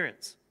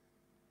experience.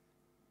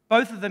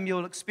 Both of them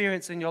you'll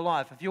experience in your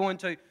life. If you want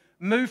to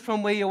move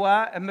from where you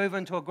are and move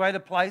into a greater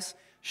place,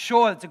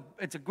 sure,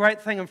 it's a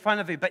great thing in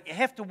front of you, but you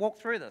have to walk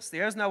through this.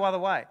 There is no other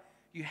way.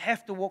 You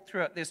have to walk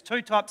through it. There's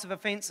two types of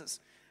offenses.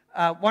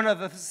 One of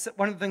the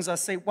things I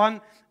see,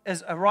 one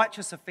is a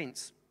righteous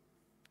offense.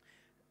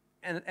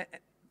 And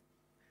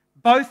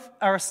both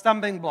are a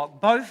stumbling block.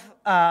 Both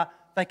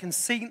they can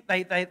see,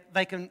 they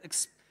can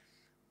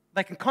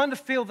kind of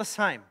feel the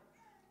same.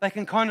 They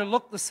can kind of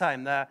look the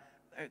same.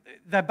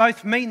 They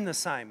both mean the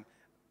same,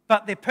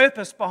 but their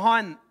purpose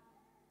behind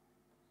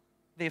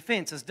the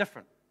offense is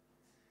different.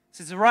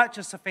 So it's a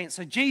righteous offense.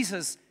 So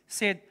Jesus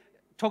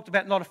talked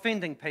about not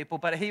offending people,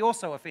 but he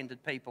also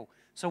offended people.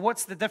 So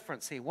what's the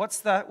difference here? What's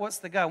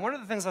the goal? One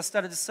of the things I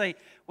started to see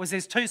was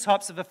there's two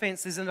types of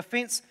offense. There's an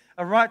offense,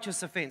 a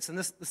righteous offense, and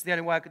this is the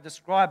only way I could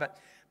describe it.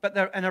 But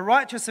in a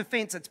righteous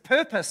offense, its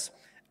purpose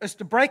is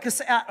to break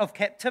us out of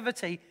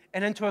captivity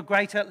and into a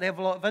greater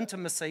level of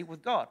intimacy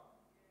with God.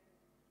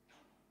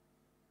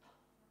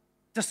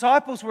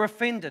 Disciples were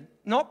offended,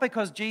 not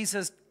because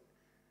Jesus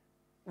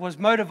was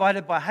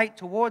motivated by hate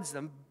towards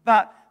them,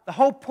 but the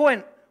whole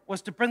point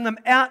was to bring them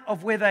out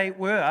of where they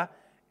were,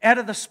 out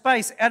of the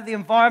space, out of the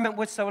environment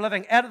which they were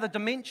living, out of the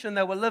dimension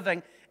they were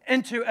living,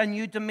 into a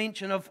new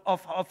dimension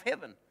of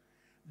heaven.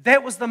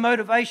 That was the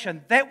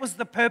motivation. That was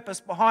the purpose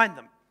behind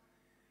them.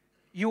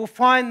 You will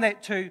find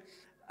that to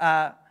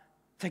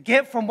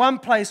get from one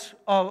place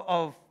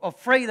of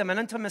freedom and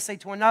intimacy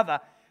to another,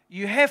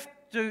 you have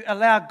to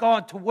allow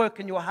God to work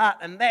in your heart,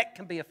 and that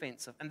can be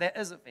offensive, and that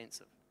is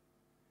offensive.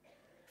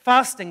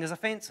 Fasting is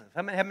offensive.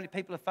 How many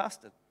people have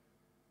fasted?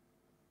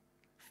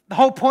 The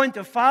whole point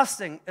of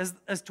fasting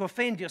is to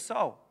offend your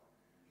soul.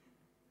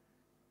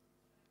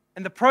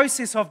 And the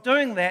process of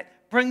doing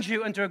that brings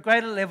you into a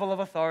greater level of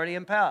authority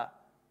and power.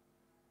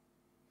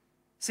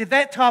 See,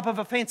 that type of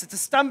offense, it's a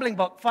stumbling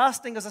block.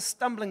 Fasting is a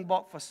stumbling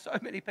block for so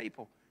many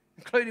people,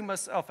 including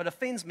myself. It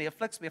offends me,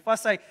 afflicts me. If I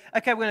say,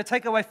 okay, we're going to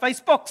take away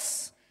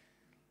Facebooks,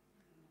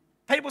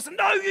 people say,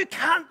 no, you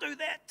can't do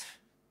that.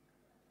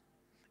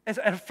 It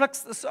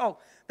afflicts the soul.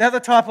 The other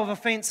type of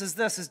offense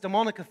is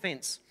demonic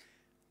offense.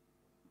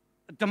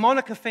 A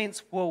demonic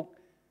offense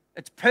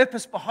its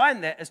purpose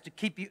behind that is to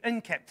keep you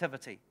in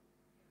captivity.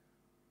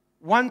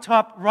 One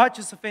type,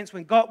 righteous offense,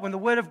 when the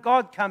word of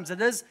God comes, it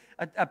is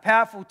a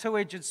powerful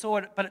two-edged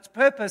sword, but its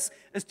purpose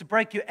is to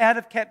break you out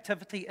of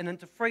captivity and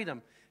into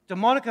freedom.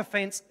 Demonic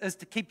offense is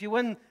to keep you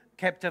in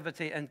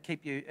captivity and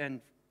keep you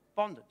in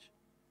bondage.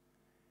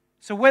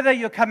 So whether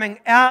you're coming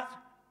out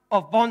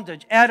of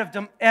bondage, out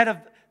of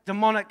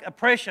demonic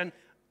oppression,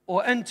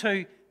 or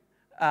into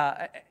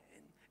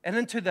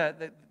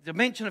the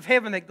dimension of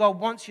heaven that God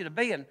wants you to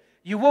be in,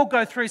 you will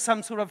go through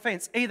some sort of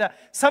offense. Either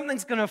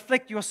something's going to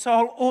afflict your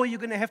soul, or you're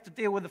going to have to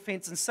deal with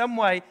offense in some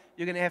way.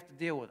 You're going to have to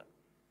deal with it.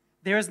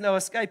 There is no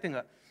escaping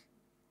it.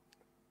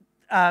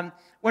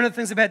 One of the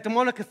things about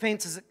demonic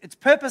offense is its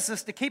purpose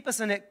is to keep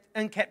us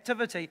in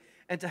captivity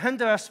and to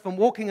hinder us from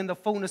walking in the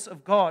fullness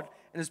of God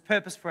and His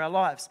purpose for our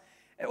lives.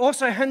 It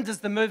also hinders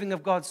the moving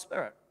of God's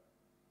Spirit.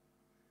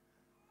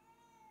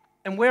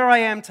 And where I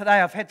am today,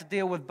 I've had to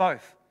deal with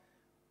both.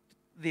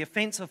 The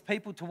offense of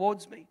people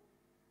towards me,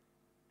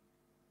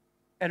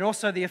 and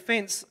also the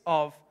offense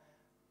of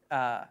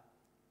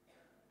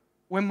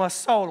when my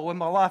soul or when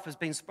my life has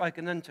been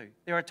spoken into.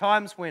 There are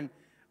times when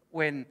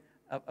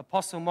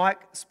Apostle Mike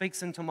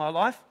speaks into my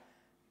life,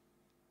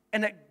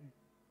 and it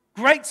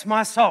grates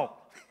my soul.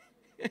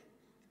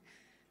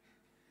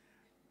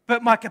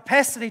 But my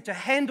capacity to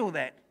handle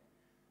that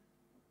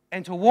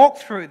and to walk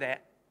through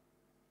that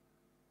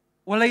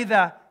will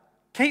either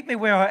keep me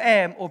where I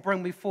am or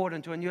bring me forward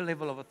into a new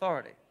level of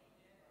authority.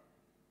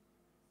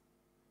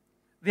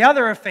 The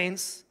other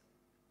offense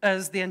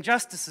is the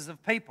injustices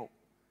of people.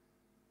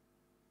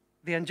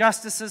 The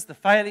injustices, the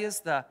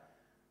failures, the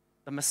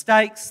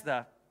mistakes,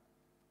 the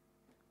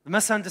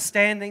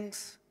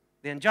misunderstandings,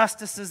 the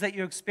injustices that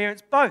you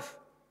experience, both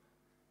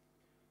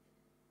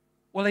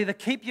will either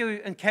keep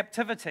you in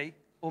captivity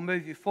or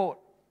move you forward.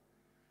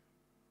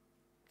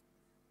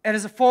 It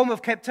is a form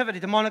of captivity.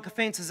 Demonic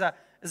offense is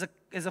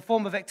a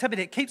form of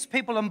activity. It keeps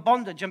people in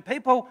bondage, and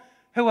people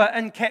who are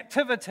in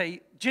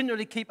captivity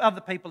generally keep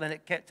other people in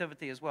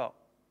captivity as well.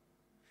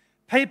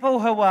 People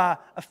who are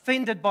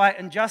offended by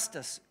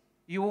injustice,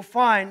 you will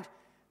find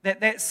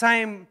that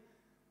same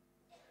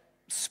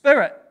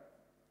spirit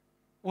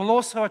will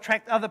also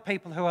attract other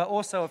people who are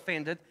also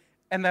offended,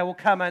 and they will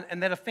come in,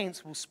 and that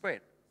offense will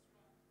spread.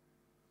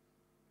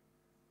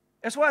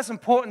 That's why it's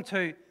important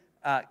to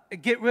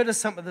get rid of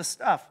some of this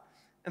stuff.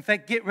 In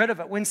fact, get rid of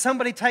it. When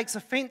somebody takes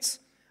offense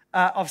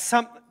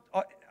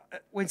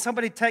when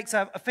somebody takes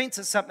offense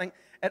at something,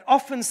 it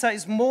often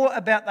says more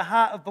about the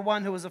heart of the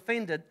one who was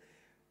offended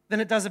than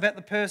it does about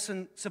the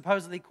person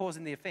supposedly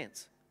causing the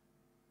offense.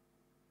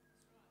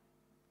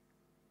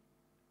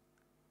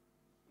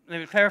 Let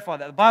me clarify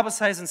that. The Bible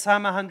says in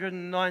Psalm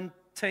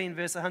 119,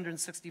 verse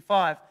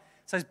 165, it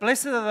says,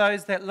 "Blessed are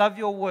those that love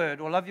your word,"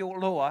 or love your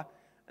law,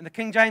 And the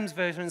King James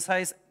Version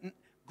says,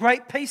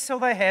 great peace shall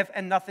they have,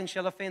 and nothing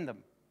shall offend them.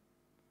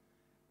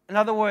 In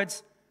other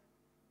words,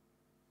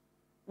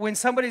 when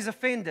somebody's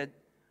offended,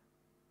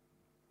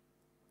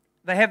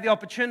 they have the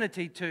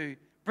opportunity to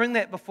bring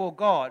that before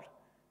God,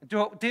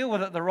 deal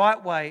with it the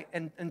right way,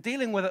 and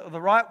dealing with it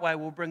the right way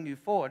will bring you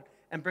forward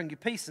and bring you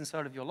peace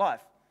inside of your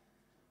life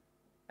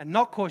and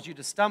not cause you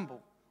to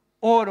stumble.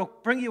 Or it'll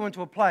bring you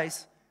into a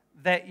place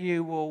that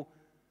you will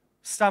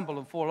stumble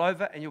and fall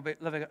over and you'll be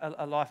living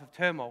a life of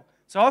turmoil.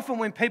 So often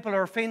when people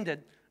are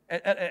offended,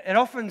 it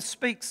often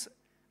speaks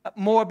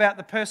more about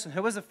the person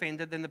who is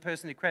offended than the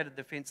person who created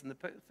the offense in the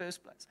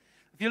first place.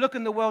 If you look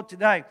in the world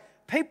today,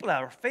 people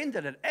are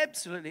offended at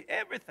absolutely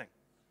everything.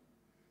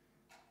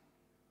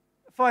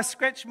 If I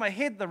scratch my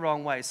head the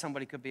wrong way,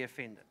 somebody could be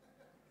offended.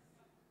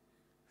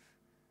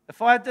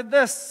 If I did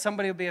this,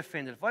 somebody will be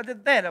offended. If I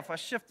did that, if I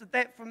shifted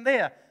that from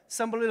there,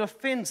 somebody will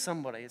offend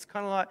somebody. It's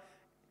kind of like,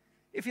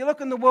 if you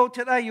look in the world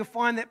today, you'll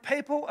find that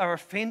people are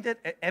offended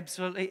at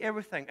absolutely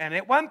everything. And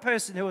that one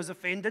person who is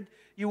offended,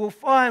 you will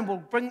find will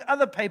bring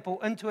other people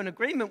into an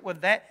agreement with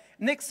that.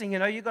 Next thing you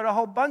know, you've got a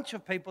whole bunch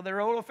of people that are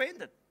all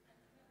offended.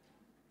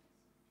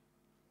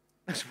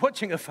 I was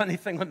watching a funny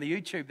thing on the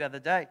YouTube the other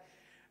day,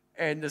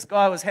 and this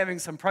guy was having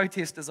some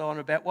protesters on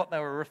about what they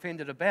were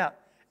offended about.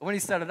 And when he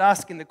started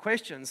asking the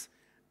questions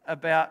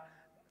about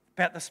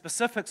the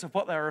specifics of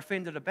what they were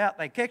offended about,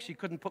 they actually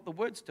couldn't put the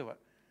words to it.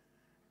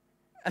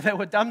 And they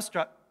were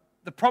dumbstruck.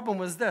 The problem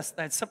was this: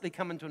 they had simply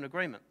come into an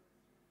agreement.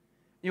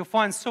 You'll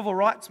find civil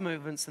rights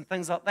movements and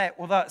things like that,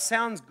 although it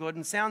sounds good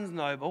and sounds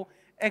noble,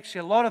 actually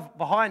a lot of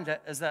behind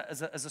it is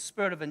a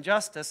spirit of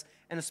injustice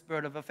and a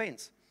spirit of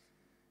offense.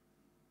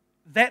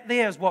 That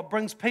there is what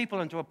brings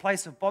people into a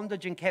place of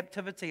bondage and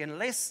captivity.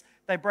 Unless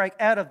they break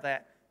out of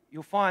that,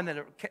 you'll find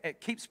that it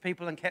keeps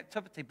people in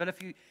captivity. But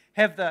if you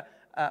have the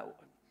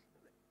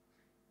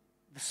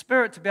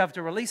spirit to be able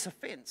to release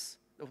offense,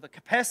 or the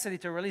capacity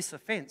to release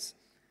offense,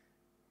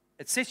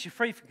 it sets you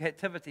free from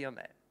captivity on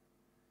that.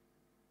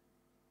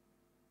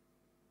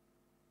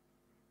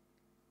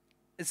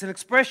 It's an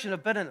expression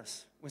of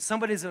bitterness. When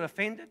somebody's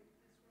offended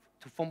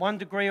from one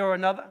degree or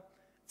another,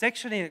 it's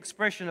actually an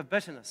expression of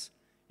bitterness.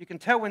 You can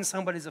tell when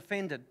somebody's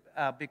offended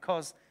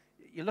because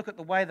you look at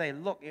the way they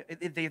look,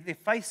 their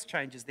face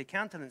changes, their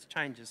countenance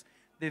changes,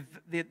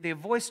 their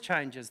voice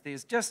changes.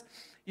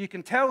 You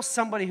can tell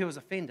somebody who is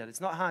offended.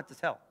 It's not hard to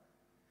tell.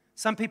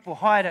 Some people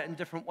hide it in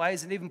different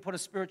ways and even put a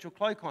spiritual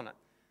cloak on it.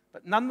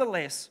 But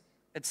nonetheless,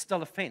 it's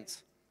still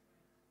offense.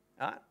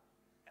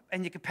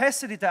 And your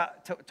capacity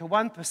to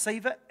one,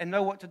 perceive it and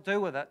know what to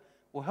do with it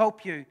will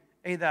help you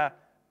either,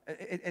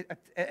 it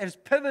is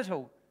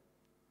pivotal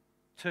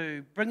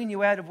to bringing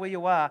you out of where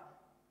you are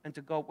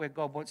into God, where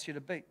God wants you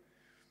to be.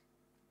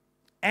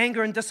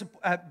 Anger and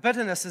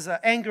bitterness is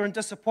anger and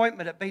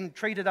disappointment at being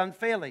treated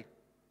unfairly.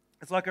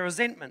 It's like a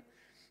resentment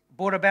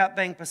brought about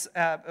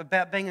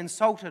being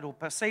insulted or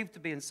perceived to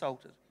be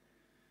insulted.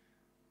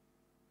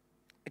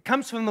 It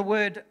comes from the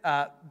word,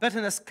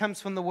 bitterness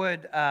comes from the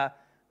word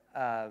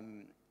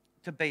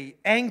to be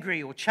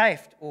angry or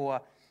chafed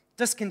or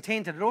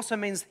discontented. It also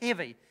means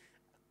heavy.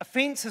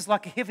 Offense is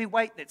like a heavy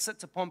weight that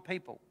sits upon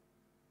people.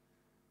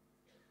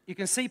 You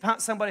can see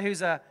somebody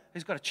who's got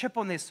a chip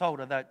on their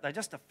shoulder. They're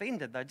just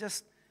offended. They're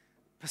just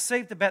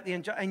perceived about the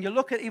injustice. And you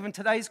look at even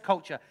today's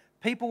culture,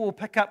 people will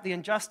pick up the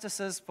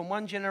injustices from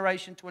one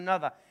generation to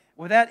another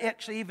without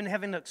actually even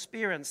having to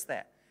experience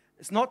that.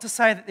 It's not to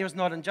say that there's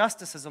not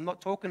injustices. I'm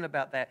not talking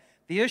about that.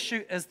 The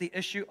issue is the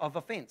issue of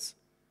offense.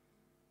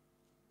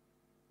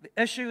 The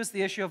issue is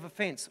the issue of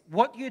offense.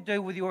 What do you do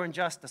with your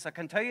injustice? I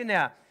can tell you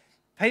now,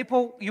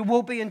 people, you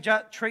will be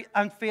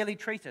unfairly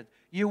treated.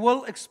 You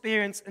will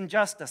experience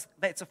injustice.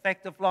 That's a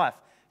fact of life.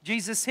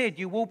 Jesus said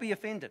you will be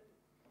offended.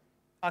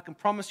 I can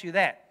promise you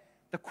that.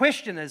 The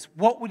question is,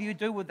 what will you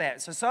do with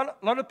that? So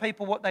a lot of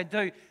people, what they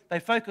do, they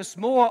focus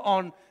more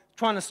on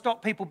trying to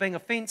stop people being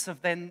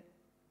offensive than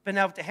being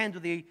able to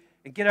handle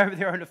and get over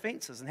their own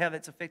offenses and how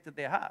that's affected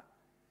their heart.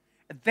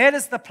 And that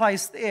is the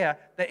place there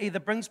that either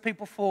brings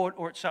people forward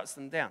or it shuts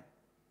them down.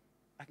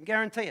 I can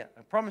guarantee it.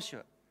 I promise you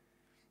it.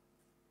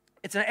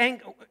 It's an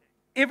anger.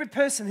 Every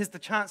person has the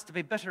chance to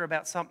be bitter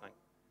about something.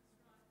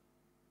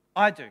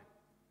 I do.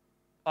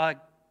 I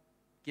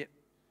get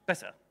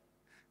bitter.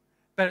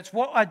 But it's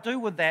what I do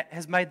with that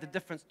has made the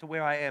difference to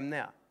where I am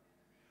now.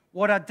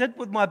 What I did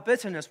with my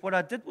bitterness, what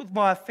I did with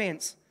my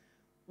offense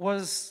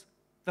was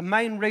the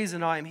main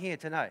reason I am here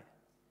today.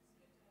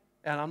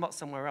 And I'm not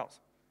somewhere else.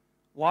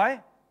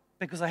 Why?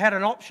 Because I had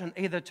an option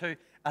either to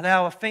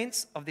allow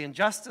offense of the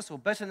injustice or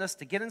bitterness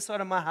to get inside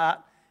of my heart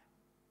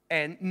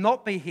and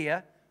not be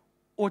here,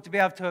 or to be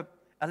able to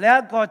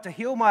allow God to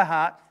heal my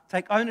heart,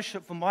 take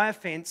ownership for my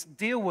offense,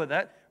 deal with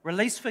it,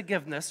 release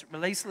forgiveness,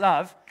 release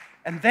love,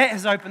 and that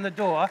has opened the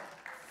door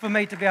for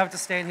me to be able to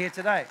stand here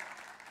today.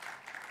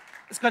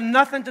 It's got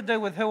nothing to do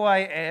with who I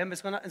am.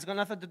 It's got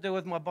nothing to do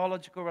with my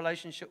biological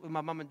relationship with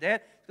my mum and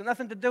dad. It's got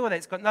nothing to do with that.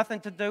 It's got nothing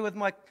to do with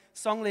my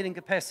song leading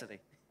capacity.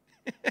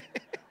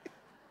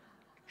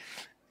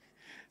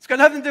 It's got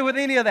nothing to do with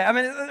any of that. I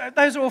mean,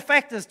 those are all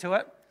factors to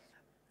it.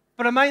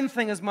 But a main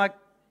thing is my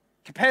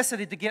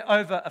capacity to get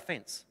over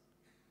offense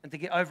and to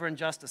get over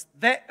injustice.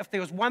 That, if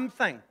there was one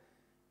thing,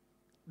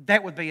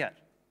 that would be it.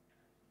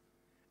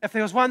 If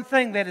there was one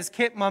thing that has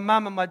kept my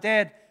mum and my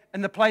dad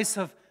in the place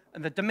of,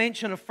 in the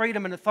dimension of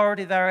freedom and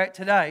authority they're at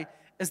today,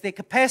 is their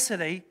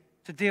capacity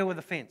to deal with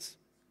offense.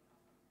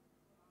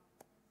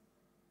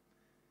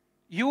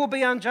 You will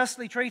be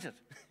unjustly treated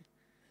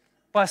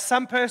by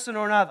some person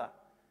or another,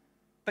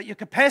 but your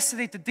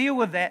capacity to deal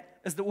with that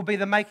is that will be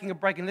the making or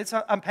breaking. Let's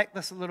unpack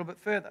this a little bit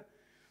further.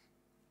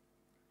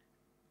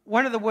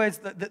 One of the words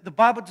that the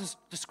Bible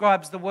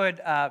describes the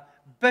word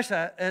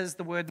bitter is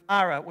the word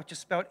Mara, which is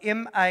spelled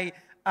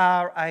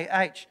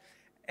M-A-R-A-H.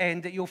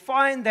 And you'll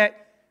find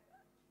that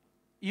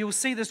you'll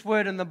see this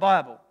word in the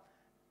Bible.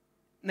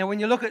 Now, when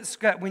you look at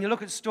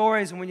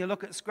stories and when you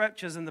look at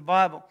scriptures in the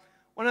Bible,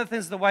 one of the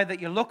things, the way that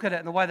you look at it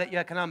and the way that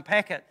you can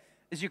unpack it,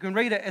 is you can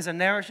read it as a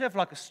narrative,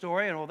 like a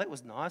story, and, oh, that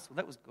was nice, or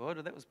that was good,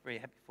 or that was very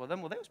happy for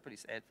them, or that was pretty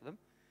sad for them.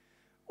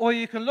 Or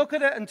you can look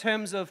at it in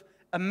terms of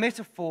a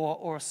metaphor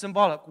or a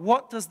symbolic.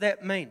 What does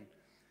that mean?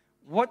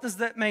 What does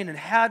that mean, and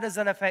how does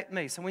that affect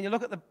me? So when you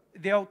look at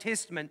the Old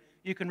Testament,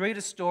 you can read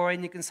a story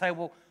and you can say,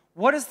 well,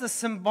 what is the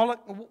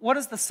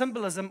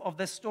symbolism of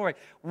this story?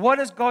 What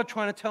is God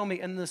trying to tell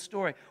me in this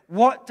story?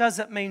 What does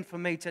it mean for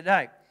me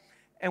today?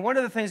 And one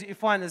of the things that you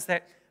find is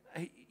that,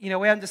 we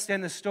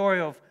understand the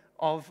story of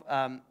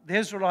the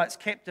Israelites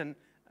kept in,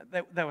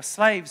 they were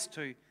slaves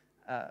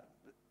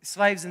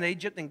in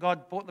Egypt, and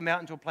God brought them out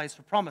into a place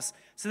of promise.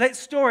 So that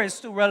story is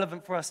still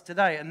relevant for us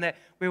today, and that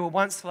we were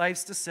once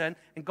slaves to sin,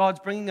 and God's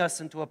bringing us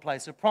into a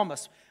place of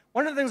promise.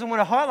 One of the things I want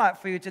to highlight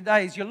for you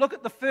today is you look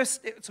at the first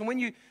step. So when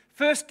you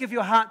first give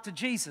your heart to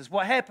Jesus,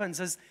 what happens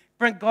is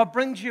God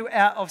brings you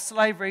out of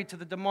slavery to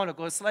the demonic,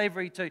 or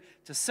slavery to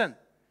sin.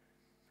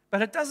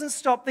 But it doesn't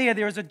stop there.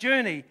 There is a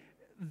journey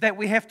that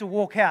we have to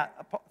walk out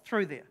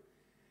through there.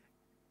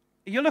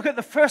 You look at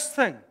the first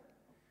thing,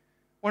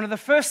 one of the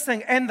first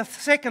thing and the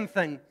second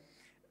thing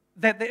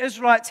that the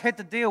Israelites had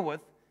to deal with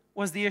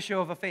was the issue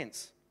of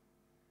offense.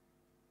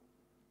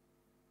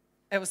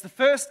 It was the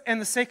first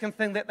and the second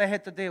thing that they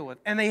had to deal with.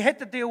 And they had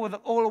to deal with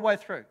it all the way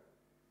through.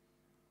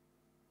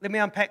 Let me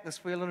unpack this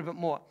for you a little bit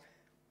more.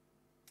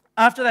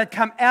 After they'd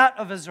come out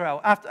of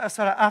Israel,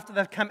 after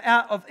they'd come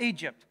out of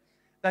Egypt,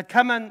 they'd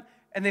come in,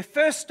 and their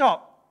first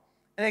stop,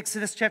 in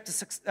Exodus chapter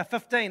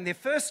 15, their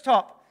first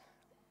stop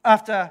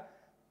after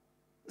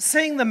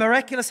seeing the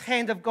miraculous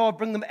hand of God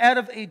bring them out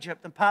of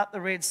Egypt and part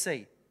the Red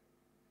Sea.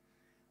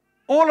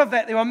 All of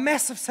that, there were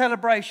massive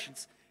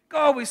celebrations.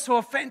 God, we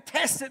saw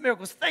fantastic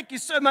miracles. Thank you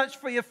so much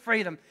for your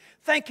freedom.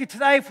 Thank you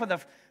today for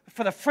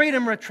the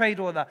freedom retreat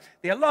or the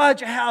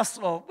Elijah house,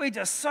 Lord. We're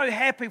just so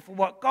happy for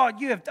what,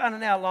 God, you have done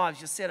in our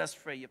lives. You set us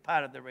free. You're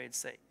part of the Red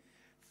Sea.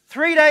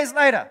 3 days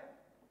later,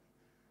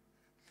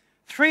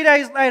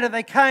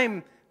 they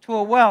came to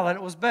a well, and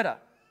it was bitter.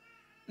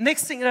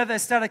 Next thing you know, they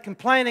started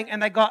complaining,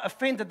 and they got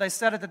offended. They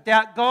started to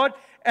doubt God,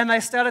 and they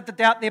started to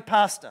doubt their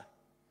pastor.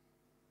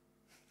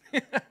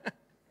 Is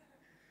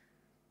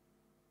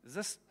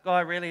this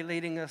guy really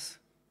leading us?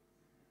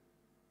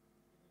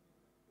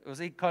 Or was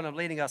he kind of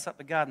leading us up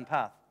the garden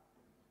path?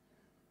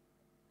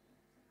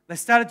 They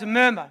started to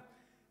murmur.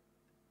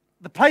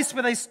 The place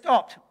where they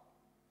stopped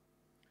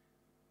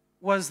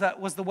was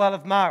the well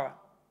of Mara.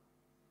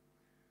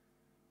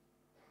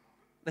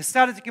 They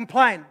started to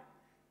complain.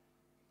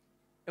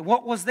 And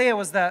what was there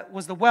was the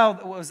well.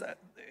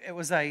 It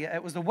was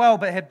the well,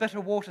 but it had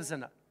bitter waters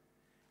in it.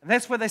 And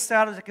that's where they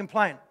started to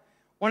complain.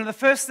 One of the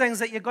first things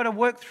that you've got to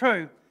work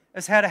through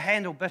is how to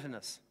handle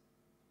bitterness.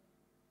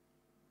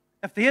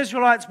 If the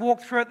Israelites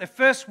walked through it, the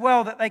first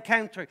well that they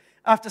came through,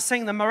 after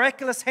seeing the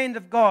miraculous hand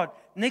of God,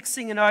 next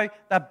thing you know,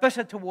 they're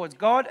bitter towards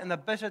God and they're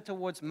bitter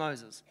towards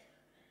Moses.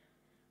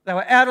 They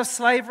were out of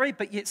slavery,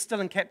 but yet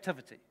still in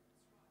captivity.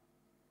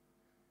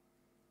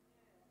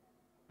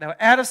 They were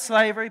out of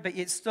slavery, but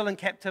yet still in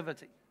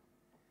captivity.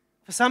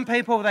 For some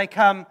people, they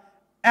come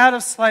out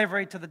of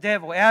slavery to the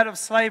devil, out of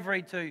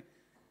slavery to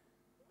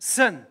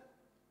sin,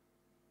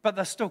 but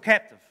they're still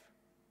captive.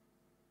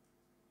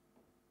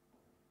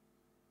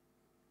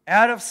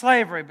 Out of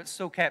slavery, but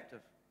still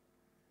captive.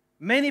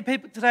 Many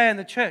people today in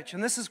the church,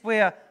 and this is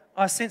where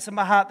I sense in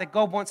my heart that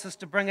God wants us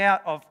to bring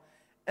out of,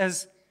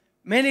 is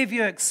many of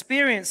you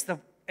experience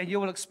and you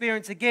will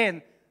experience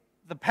again,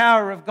 the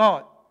power of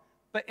God.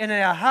 But in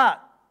our heart,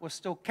 we're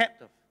still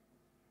captive.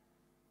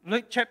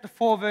 Luke chapter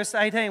 4, verse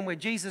 18, where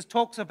Jesus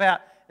talks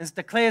about and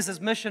declares his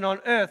mission on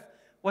earth,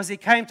 was he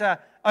came to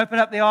open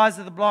up the eyes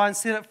of the blind,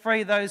 set at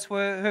free those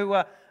who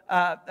were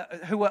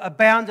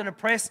bound and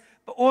oppressed,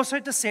 but also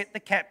to set the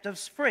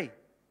captives free.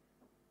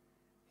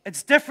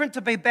 It's different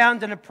to be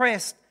bound and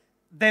oppressed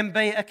than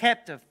be a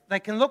captive. They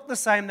can look the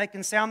same, they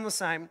can sound the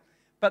same,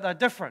 but they're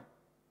different.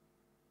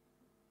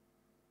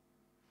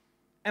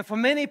 And for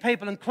many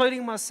people,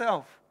 including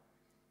myself,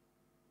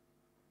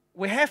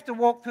 we have to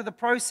walk through the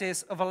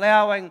process of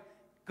allowing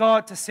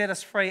God to set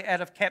us free out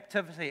of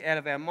captivity, out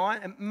of our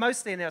mind, and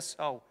mostly in our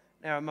soul,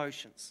 in our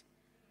emotions.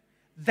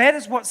 That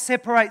is what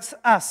separates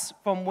us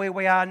from where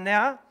we are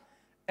now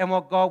and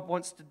what God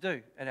wants to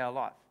do in our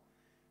life.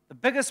 The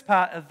biggest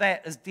part of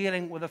that is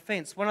dealing with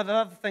offense. One of the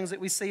other things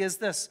that we see is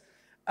this.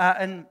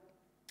 In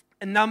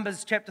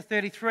Numbers chapter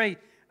 33,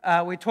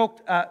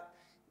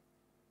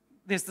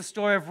 there's the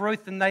story of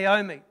Ruth and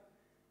Naomi.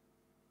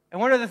 And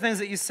one of the things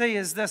that you see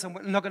is this, and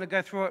I'm not going to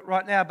go through it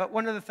right now, but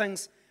one of the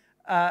things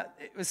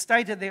it was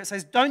stated there, it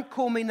says, "Don't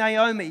call me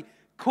Naomi,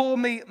 call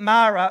me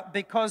Mara,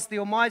 because the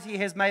Almighty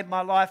has made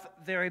my life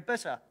very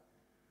bitter."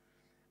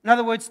 In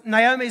other words,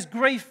 Naomi's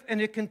grief and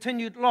her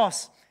continued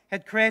loss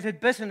had created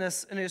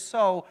bitterness in her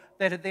soul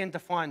that had then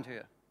defined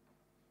her.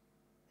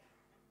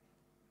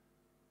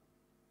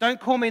 Don't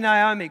call me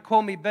Naomi,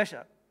 call me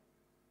bitter.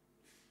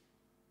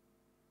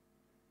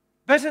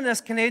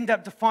 Bitterness can end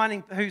up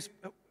defining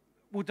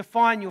will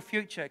define your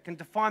future. It can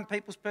define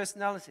people's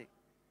personality.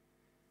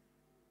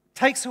 It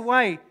takes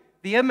away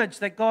the image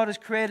that God has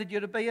created you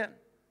to be in.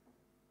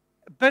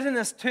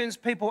 Bitterness turns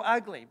people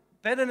ugly.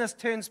 Bitterness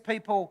turns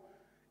people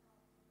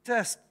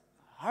just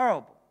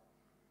horrible.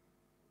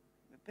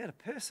 A better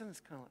person is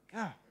kind of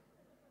like, oh.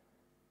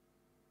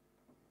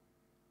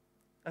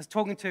 I was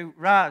talking to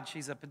Raj,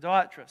 he's a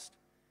podiatrist,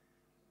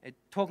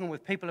 talking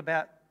with people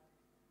about,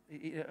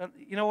 you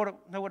know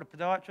what a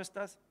podiatrist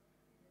does?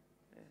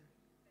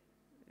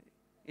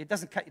 It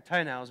doesn't cut your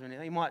toenails or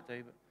anything. He might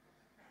do, but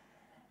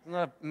it's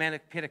not a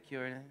manic pedicure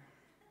or anything.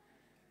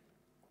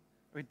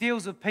 It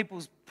deals with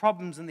people's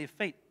problems in their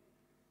feet.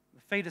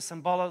 The feet are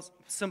symbolic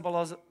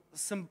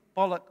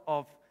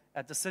of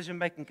our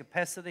decision-making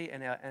capacity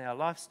and our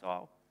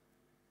lifestyle.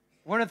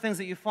 One of the things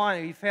that you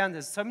found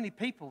is so many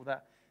people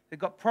that they've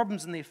got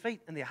problems in their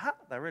feet and their heart.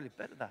 They're really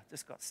bitter. They've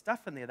just got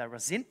stuff in there. They're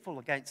resentful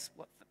against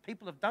what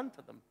people have done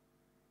to them.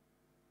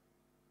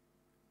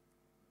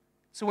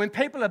 So when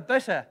people are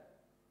bitter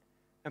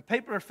and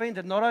people are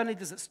offended, not only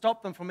does it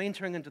stop them from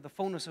entering into the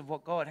fullness of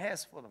what God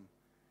has for them,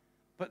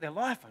 but their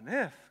life on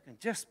earth can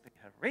just be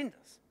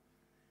horrendous.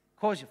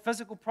 Cause you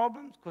physical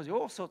problems, cause you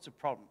all sorts of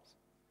problems.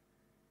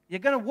 You're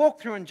going to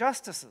walk through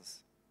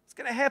injustices. It's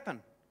going to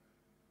happen.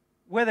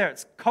 Whether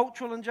it's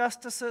cultural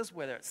injustices,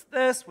 whether it's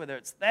this, whether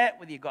it's that,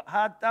 whether you got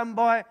hard done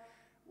by,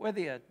 whether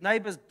your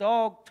neighbor's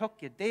dog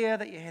took your deer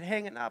that you had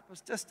hanging up. It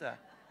was just a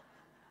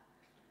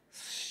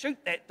shoot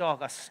that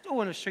dog. I still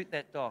want to shoot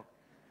that dog.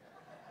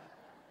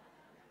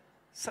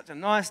 Such a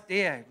nice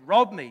deer.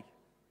 Robbed me.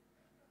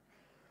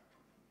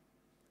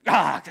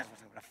 Ah, I'm going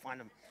to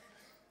find him.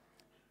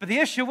 But the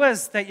issue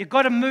is that you've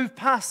got to move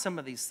past some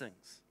of these things.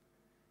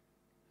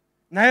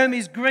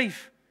 Naomi's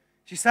grief,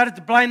 she started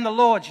to blame the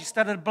Lord. She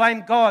started to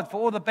blame God for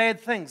all the bad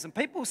things. And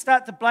people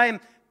start to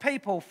blame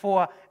people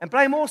for, and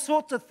blame all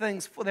sorts of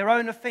things for their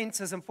own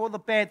offenses and for the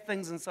bad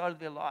things inside of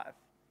their life.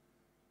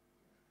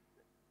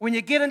 When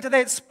you get into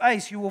that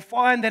space, you will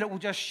find that it will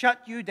just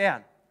shut you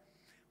down.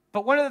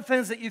 But one of the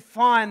things that you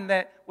find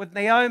that with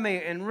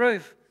Naomi and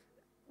Ruth,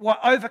 what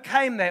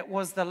overcame that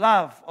was the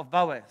love of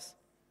Boaz.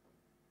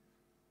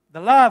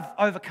 The love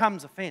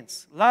overcomes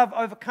offense. Love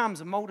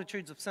overcomes a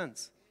multitude of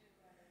sins.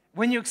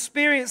 When you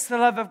experience the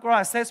love of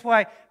Christ, that's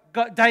why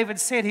David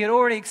said he had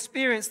already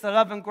experienced the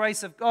love and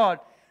grace of God.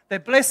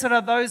 That blessed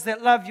are those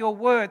that love your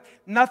word,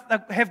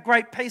 have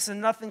great peace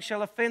and nothing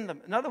shall offend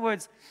them. In other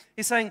words,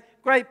 he's saying,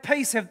 great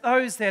peace have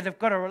those that have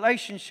got a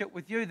relationship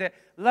with you, that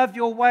love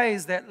your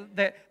ways, that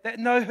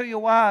know who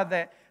you are,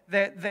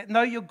 that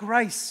know your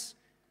grace.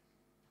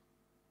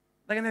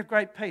 They're going to have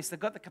great peace. They've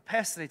got the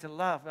capacity to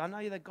love. I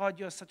know that God,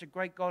 you're such a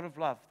great God of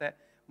love, that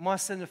my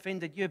sin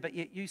offended you, but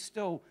yet you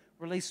still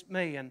released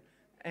me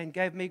and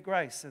gave me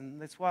grace,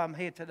 and that's why I'm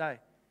here today.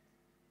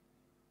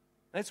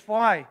 That's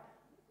why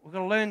we're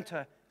going to learn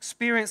to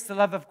experience the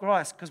love of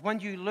Christ, because when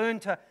you learn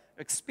to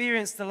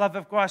experience the love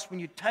of Christ, when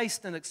you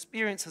taste and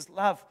experience His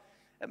love,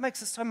 it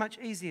makes it so much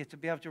easier to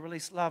be able to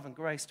release love and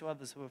grace to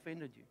others who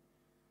offended you.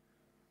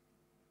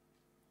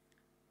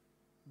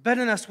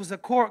 Bitterness was a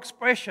core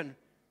expression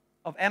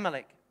of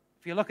Amalek.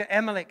 If you look at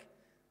Amalek,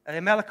 the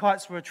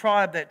Amalekites were a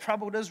tribe that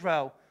troubled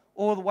Israel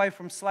all the way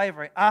from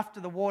slavery. After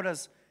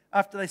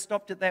they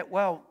stopped at that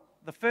well,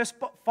 the first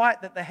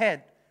fight that they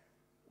had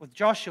with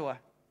Joshua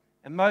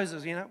and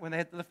Moses, when they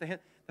had to lift their head,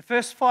 the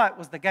first fight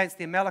was against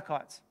the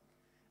Amalekites.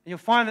 And you'll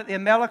find that the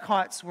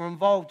Amalekites were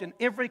involved in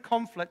every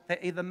conflict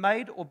that either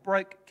made or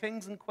broke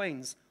kings and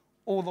queens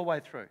all the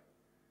way through.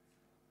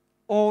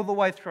 All the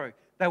way through.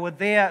 They were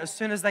there as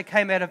soon as they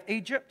came out of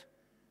Egypt.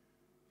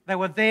 They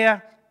were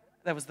there.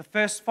 That was the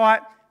first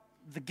fight.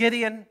 The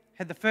Gideon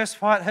had the first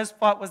fight. His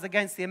fight was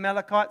against the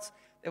Amalekites.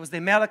 It was the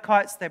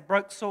Amalekites that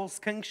broke Saul's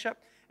kingship.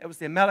 It was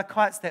the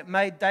Amalekites that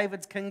made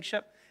David's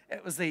kingship.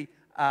 It was the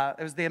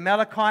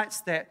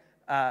Amalekites that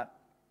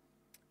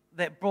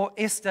brought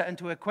Esther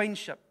into her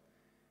queenship.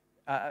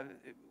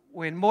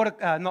 When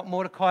not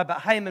Mordecai,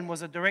 but Haman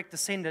was a direct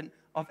descendant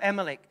of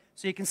Amalek.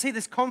 So you can see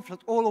this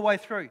conflict all the way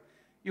through.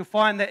 You'll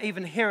find that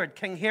even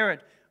King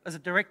Herod, is a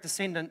direct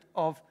descendant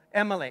of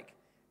Amalek.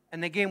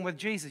 And again with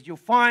Jesus, you'll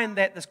find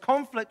that this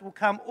conflict will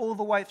come all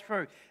the way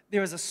through.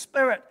 There is a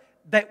spirit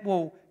that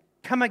will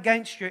come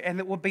against you, and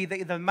it will be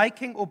the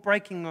making or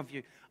breaking of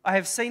you. I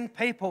have seen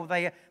people,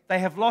 they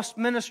have lost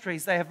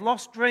ministries, they have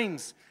lost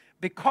dreams,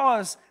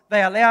 because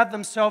they allowed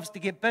themselves to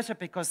get bitter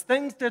because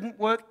things didn't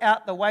work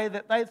out the way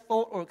that they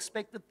thought or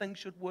expected things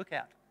should work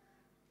out.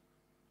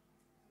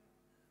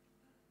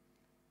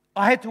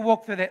 I had to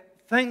walk through that.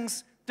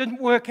 Things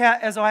didn't work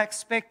out as I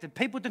expected.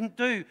 People didn't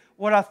do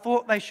what I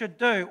thought they should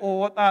do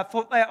or what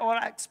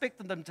I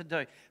expected them to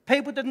do.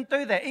 People didn't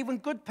do that. Even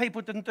good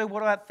people didn't do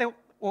what I thought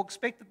or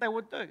expected they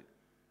would do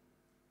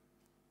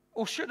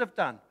or should have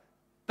done.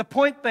 The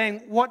point being,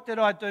 what did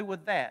I do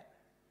with that?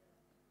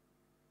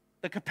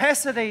 The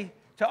capacity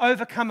to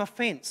overcome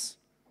offense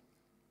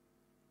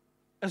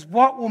is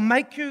what will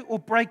make you or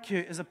break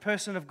you as a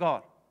person of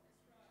God.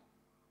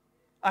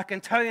 I can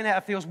tell you now,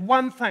 if there was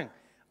one thing,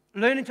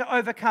 learning to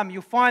overcome,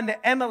 you'll find that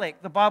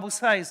Amalek, the Bible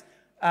says,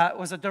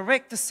 was a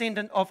direct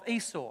descendant of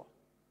Esau.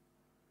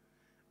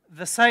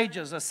 The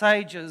sages, it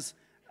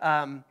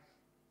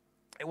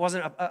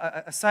wasn't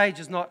a sage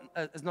is not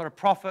a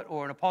prophet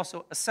or an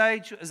apostle. A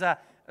sage is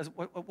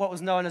what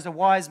was known as a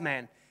wise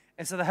man.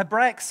 And so the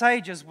Hebraic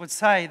sages would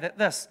say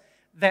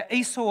that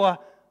Esau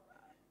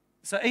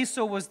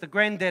was the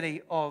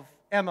granddaddy of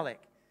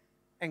Amalek.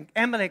 And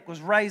Amalek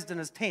was raised in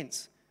his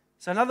tents.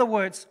 So in other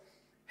words,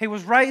 he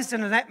was raised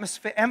in an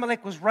atmosphere,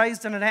 Amalek was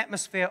raised in an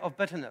atmosphere of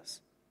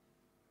bitterness.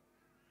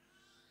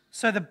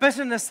 So the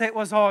bitterness that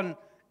was on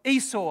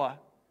Esau,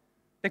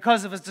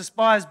 because of his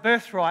despised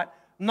birthright,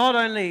 not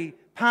only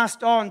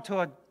passed on to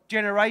a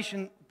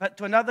generation, but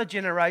to another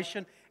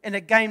generation, and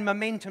it gained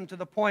momentum to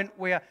the point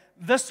where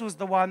this was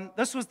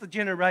the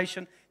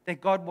generation that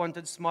God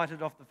wanted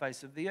smited off the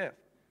face of the earth.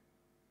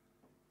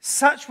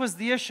 Such was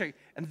the issue.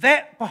 And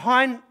that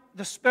behind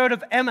the spirit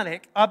of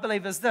Amalek, I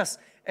believe, is this.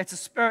 It's a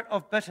spirit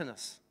of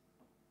bitterness.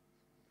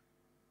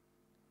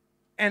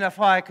 And if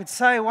I could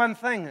say one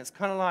thing, it's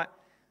kind of like,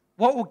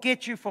 what will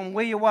get you from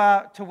where you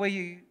are to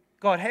where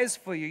God has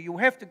for you? You'll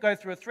have to go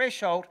through a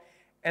threshold,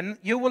 and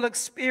you will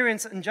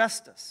experience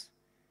injustice.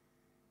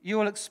 You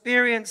will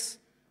experience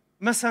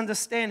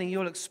misunderstanding. You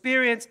will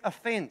experience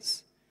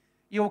offense.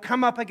 You will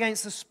come up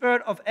against the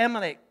spirit of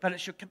Amalek, but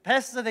it's your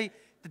capacity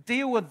to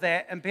deal with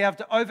that and be able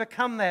to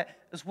overcome that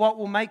is what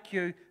will make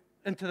you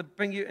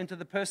bring you into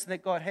the person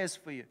that God has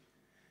for you.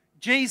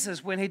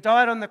 Jesus, when he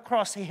died on the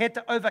cross, he had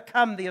to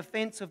overcome the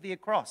offense of the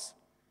cross.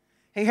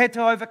 He had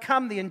to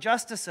overcome the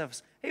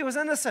injustices. He was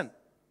innocent.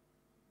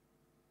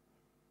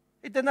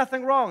 He did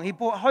nothing wrong. He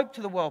brought hope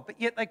to the world,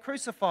 but yet they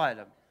crucified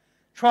him,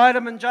 tried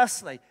him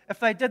unjustly. If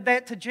they did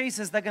that to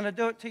Jesus, they're going to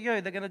do it to you.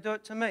 They're going to do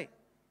it to me.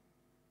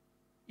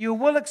 You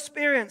will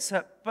experience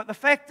it, but the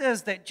fact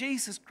is that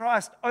Jesus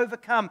Christ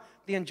overcome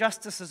the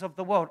injustices of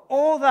the world.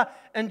 All the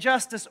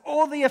injustice,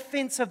 all the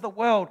offense of the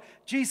world,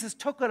 Jesus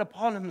took it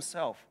upon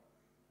himself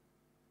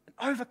and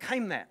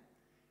overcame that.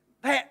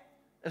 That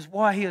is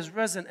why he is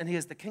risen, and he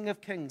is the King of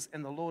Kings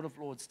and the Lord of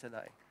Lords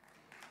today.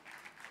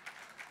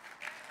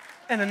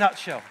 In a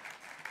nutshell.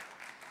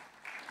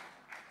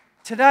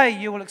 Today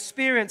you will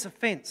experience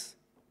offense.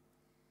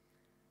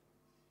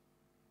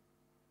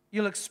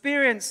 You'll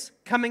experience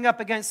coming up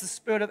against the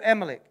spirit of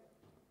Amalek.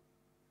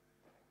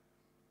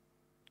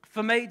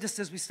 For me, just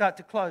as we start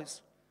to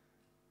close,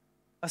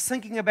 I was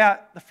thinking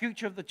about the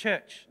future of the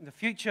church and the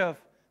future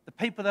of the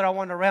people that I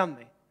want around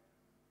me.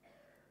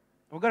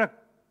 We've got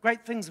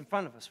great things in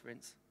front of us,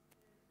 friends.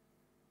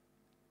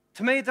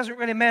 To me, it doesn't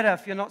really matter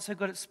if you're not so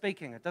good at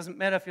speaking. It doesn't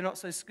matter if you're not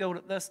so skilled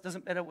at this. It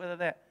doesn't matter whether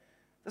that.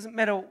 It doesn't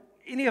matter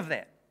any of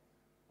that.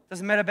 It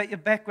doesn't matter about your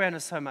background or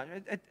so much.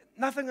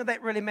 Nothing of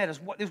that really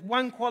matters. There's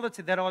one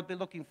quality that I would be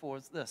looking for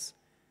is this.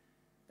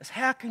 Is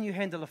how can you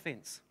handle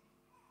offense?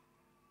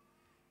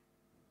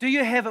 Do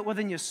you have it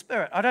within your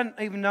spirit? I don't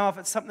even know if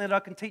it's something that I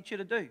can teach you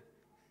to do.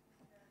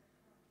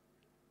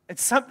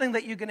 It's something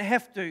that you're going to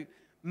have to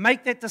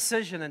make that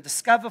decision and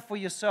discover for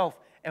yourself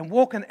and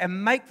walk in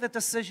and make the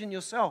decision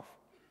yourself.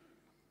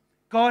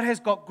 God has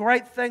got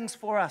great things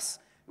for us.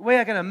 We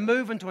are going to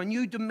move into a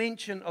new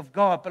dimension of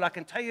God, but I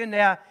can tell you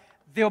now,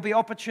 there'll be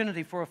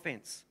opportunity for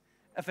offense.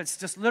 If it's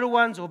just little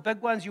ones or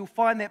big ones, you'll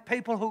find that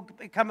people who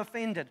become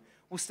offended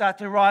will start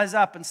to rise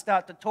up and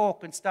start to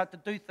talk and start to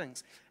do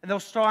things. And they'll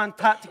try and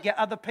start to get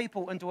other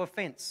people into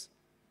offense.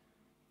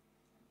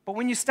 But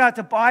when you start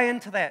to buy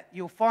into that,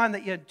 you'll find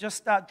that you just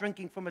start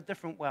drinking from a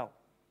different well.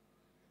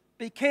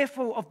 Be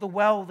careful of the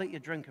well that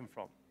you're drinking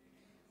from.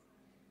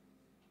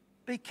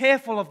 Be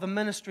careful of the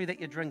ministry that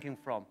you're drinking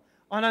from.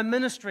 I know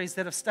ministries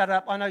that have started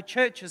up. I know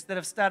churches that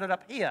have started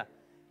up here.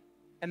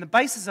 And the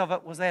basis of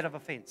it was that of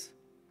offense.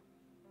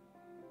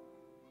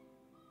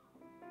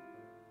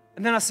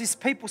 And then I see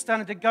people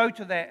starting to go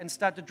to that and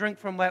start to drink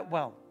from that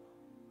well.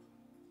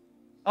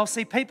 I'll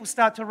see people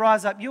start to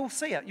rise up. You'll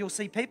see it. You'll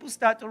see people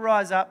start to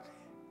rise up,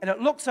 and it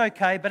looks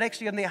okay, but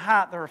actually in their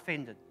heart they're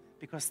offended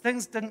because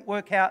things didn't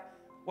work out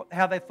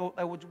how they thought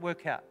they would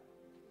work out.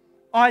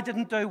 I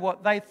didn't do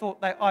what they thought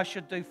I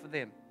should do for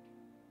them.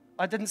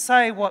 I didn't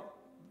say what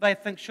they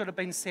think should have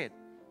been said.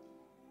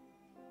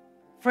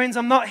 Friends,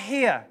 I'm not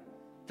here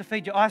to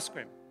feed you ice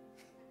cream.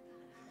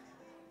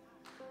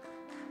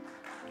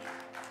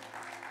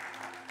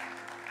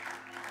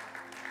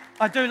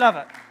 I do love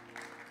it.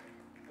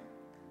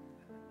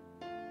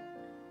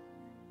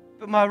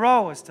 But my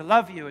role is to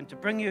love you and to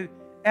bring you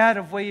out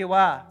of where you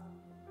are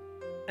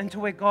into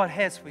where God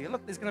has for you.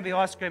 Look, there's going to be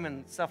ice cream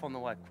and stuff on the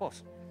way, of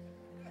course.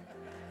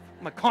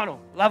 McConnell,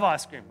 love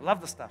ice cream, love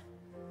the stuff.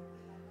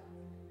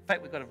 In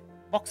fact, we've got a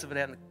box of it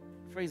out in the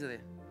freezer there.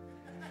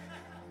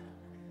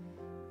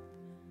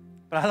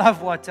 But I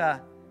love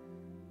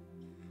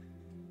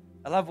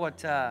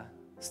what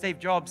Steve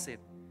Jobs said.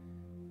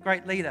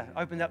 Great leader,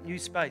 opened up new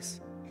space.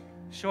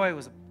 Sure, he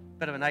was a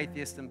bit of an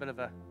atheist and a bit of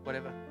a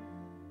whatever.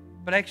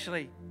 But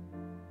actually,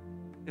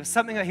 there was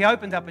something that he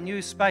opened up a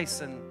new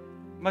space, and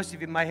most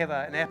of you may have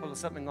an Apple or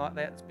something like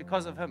that. It's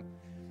because of him.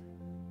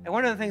 And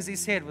one of the things he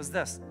said was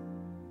this.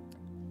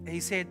 He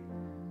said,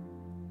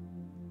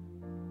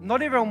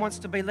 not everyone wants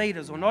to be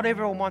leaders, or not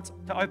everyone wants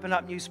to open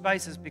up new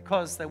spaces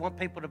because they want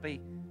people to be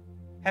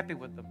happy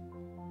with them.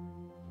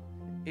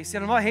 He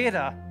said, I'm not here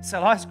to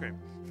sell ice cream.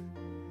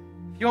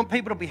 If you want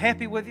people to be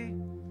happy with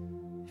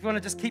you, if you want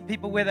to just keep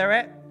people where they're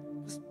at,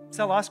 just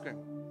sell ice cream.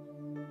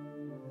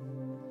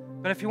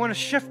 But if you want to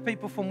shift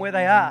people from where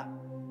they are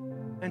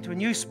into a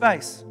new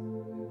space,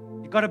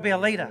 you've got to be a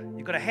leader.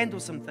 You've got to handle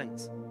some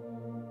things.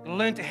 You've got to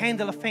learn to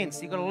handle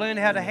offense. You've got to learn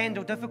how to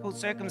handle difficult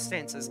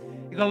circumstances.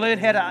 You've got to learn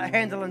how to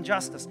handle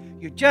injustice.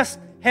 You just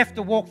have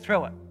to walk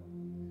through it.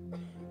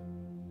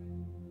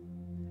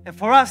 And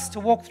for us to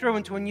walk through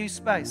into a new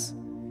space,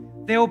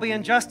 there will be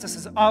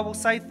injustices. I will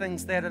say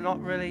things that are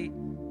not really,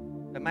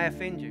 that may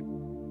offend you.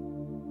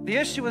 The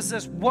issue is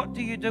this, what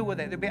do you do with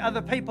that? There'll be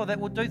other people that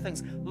will do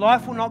things.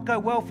 Life will not go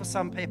well for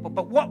some people,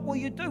 but what will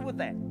you do with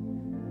that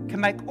can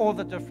make all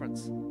the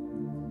difference.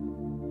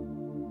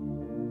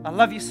 I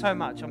love you so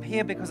much. I'm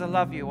here because I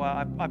love you.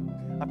 I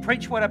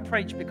preach what I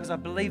preach because I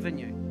believe in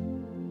you.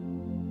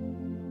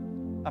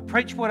 I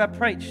preach what I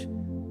preach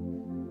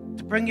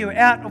to bring you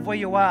out of where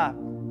you are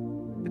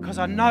because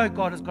I know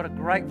God has got a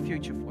great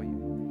future for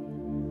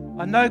you.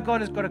 I know God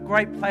has got a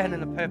great plan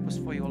and a purpose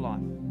for your life.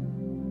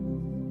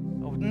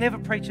 I would never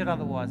preach it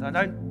otherwise. I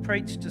don't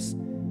preach just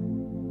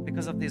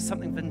because there's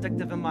something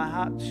vindictive in my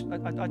heart.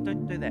 I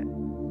don't do that.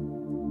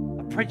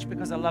 I preach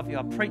because I love you.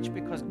 I preach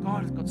because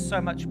God has got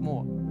so much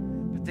more.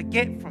 But to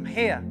get from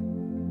here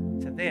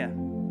to there,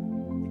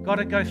 you've got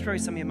to go through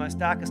some of your most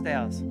darkest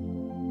hours.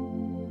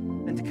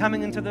 And to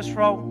coming into this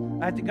role,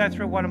 I had to go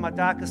through one of my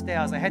darkest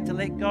hours. I had to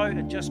let go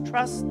and just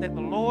trust that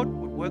the Lord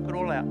would work it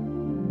all out.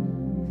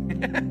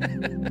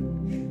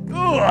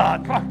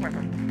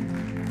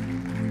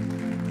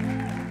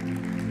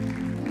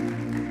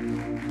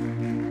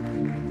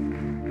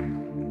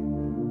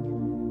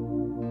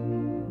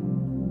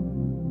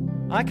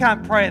 I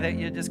can't pray that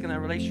you're just going to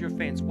release your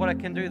offense. What I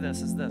can do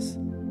is this.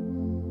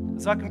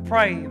 So I can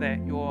pray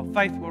that your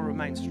faith will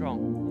remain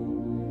strong.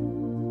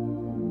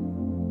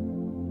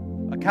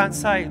 I can't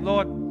say,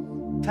 Lord,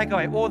 take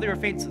away all their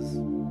offenses.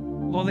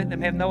 Lord, let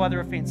them have no other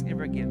offense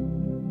ever again.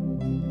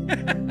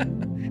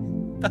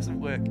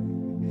 Doesn't work.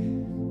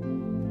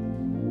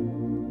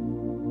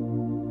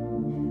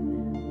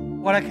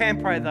 What I can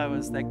pray, though,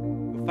 is that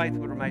your faith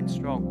would remain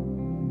strong.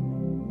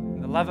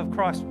 And the love of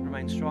Christ would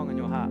remain strong in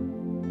your heart.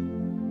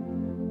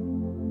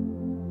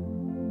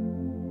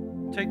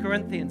 2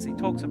 Corinthians, he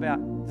talks about,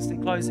 just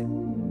in closing,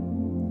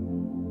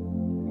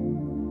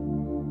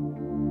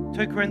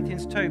 2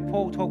 Corinthians 2,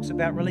 Paul talks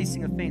about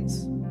releasing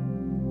offense.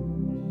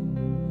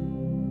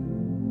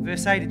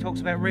 Verse 8, he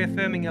talks about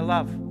reaffirming your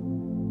love.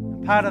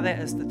 And part of that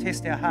is to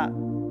test our heart.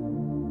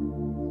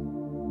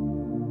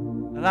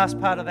 The last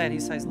part of that, he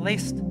says,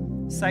 lest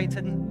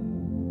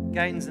Satan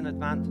gains an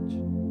advantage.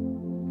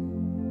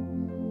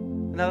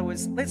 In other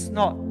words, let's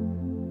not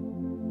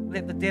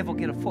let the devil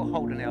get a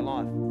foothold in our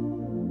life.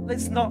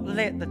 Let's not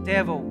let the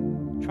devil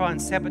try and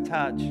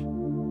sabotage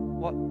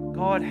what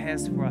God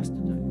has for us to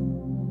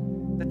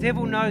do. The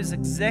devil knows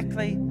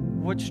exactly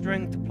which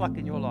string to pluck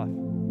in your life.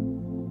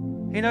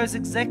 He knows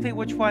exactly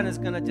which one is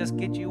going to just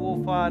get you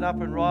all fired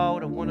up and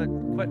riled and want to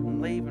quit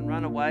and leave and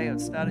run away or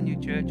start a new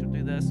church or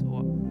do this or,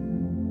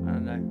 I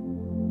don't know.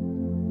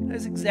 He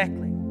knows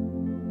exactly.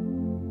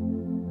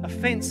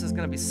 Offense is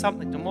going to be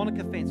something, demonic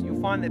offense.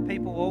 You'll find that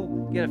people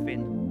all get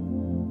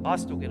offended. I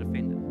still get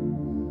offended.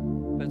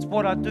 But it's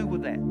what I do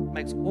with that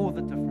makes all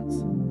the difference.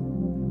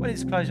 Why don't you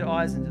just close your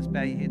eyes and just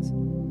bow your heads?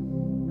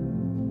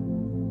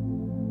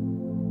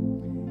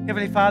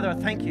 Heavenly Father, I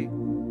thank you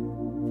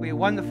for your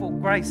wonderful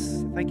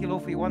grace. Thank you,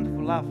 Lord, for your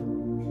wonderful love.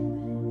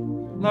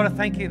 Lord, I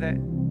thank you that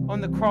on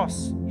the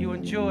cross you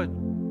endured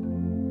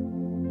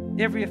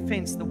every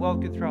offense the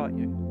world could throw at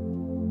you.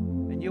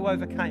 And you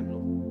overcame,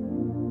 Lord.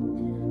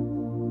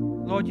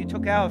 Lord, you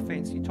took our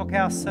offense. You took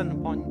our sin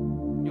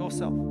upon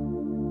yourself.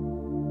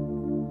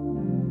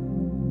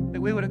 That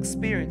we would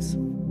experience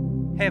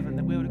heaven,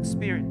 that we would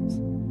experience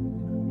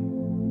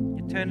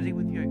eternity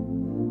with you.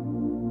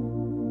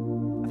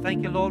 I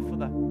thank you, Lord, for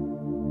the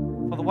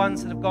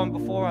ones that have gone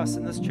before us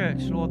in this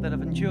church, Lord, that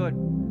have endured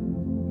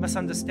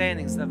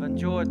misunderstandings, that have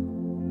endured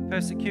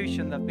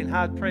persecution, that have been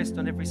hard pressed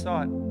on every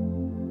side.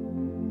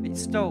 But you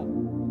still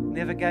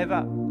never gave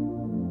up.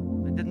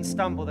 They didn't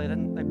stumble, they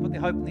put their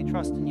hope and their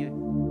trust in you.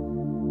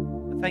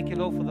 I thank you,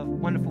 Lord, for the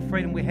wonderful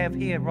freedom we have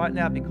here right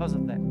now because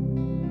of that.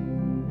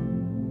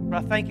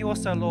 But I thank you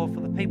also, Lord,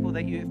 for the people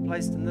that you've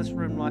placed in this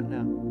room right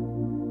now.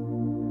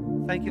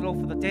 Thank you,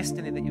 Lord, for the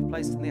destiny that you've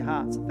placed in their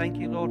hearts. I thank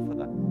you, Lord, for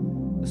the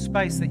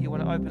space that you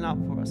want to open up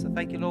for us. I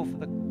thank you, Lord, for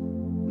the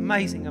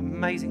amazing,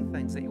 amazing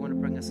things that you want to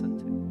bring us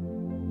into.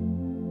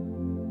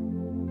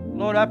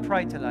 Lord, I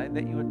pray today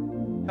that you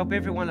would help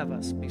every one of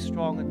us be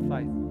strong in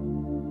faith.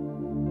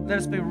 Let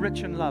us be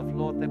rich in love,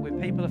 Lord, that when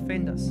people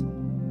offend us,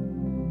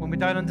 when we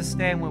don't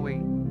understand, when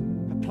we're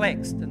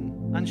perplexed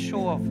and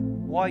unsure of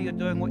why you're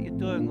doing what you're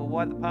doing or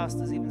why the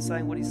pastor's even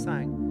saying what he's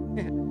saying,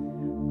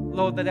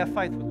 Lord, that our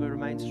faith would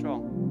remain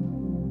strong.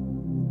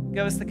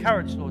 Give us the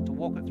courage, Lord, to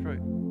walk it through.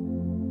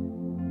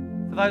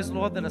 For those,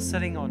 Lord, that are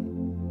sitting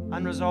on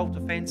unresolved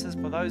offenses,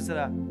 for those that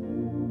are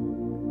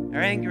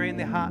angry in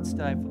their hearts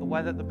today for the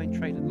way that they've been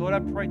treated, Lord, I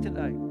pray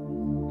today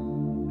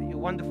that your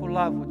wonderful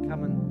love would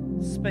come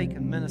and speak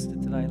and minister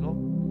today, Lord.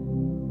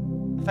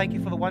 I thank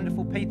you for the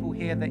wonderful people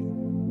here that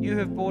you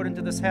have brought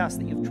into this house,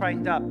 that you've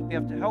trained up to be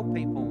able to help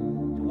people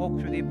to walk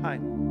through their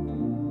pain.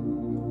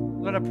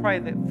 Lord, I pray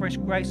that fresh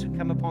grace would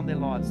come upon their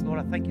lives. Lord,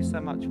 I thank you so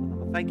much for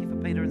them. I thank you for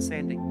Peter and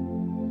Sandy.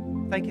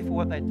 Thank you for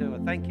what they do. I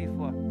thank you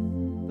for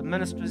the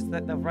ministers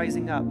that they're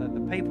raising up, the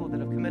people that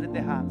have committed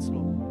their hearts,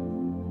 Lord.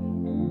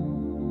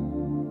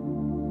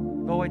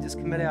 Lord, we just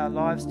commit our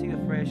lives to you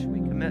afresh. We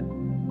commit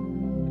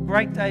the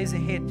great days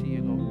ahead to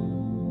you, Lord.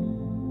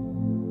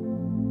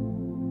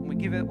 And we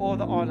give you all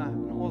the honor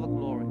and all the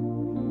glory.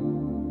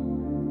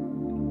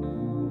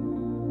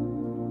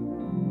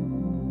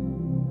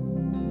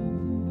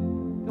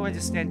 Go and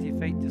just stand to your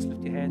feet, just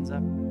lift your hands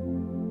up.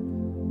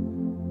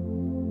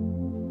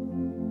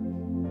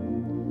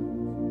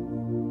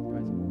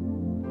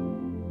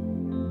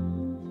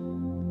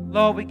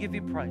 Lord, we give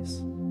you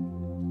praise.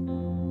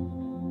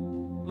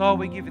 Lord,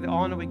 we give you the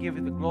honor, we give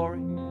you the glory.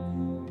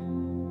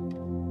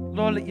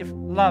 Lord, let your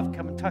love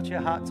come and touch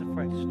our hearts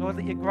afresh. Lord,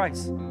 let your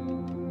grace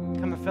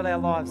come and fill our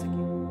lives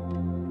again.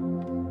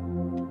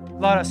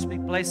 Lord, I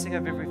speak blessing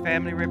of every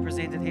family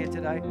represented here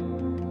today.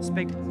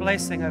 Speak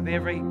blessing of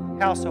every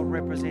household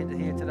represented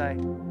here today.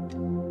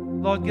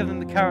 Lord, give them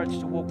the courage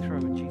to walk through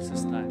in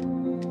Jesus' name.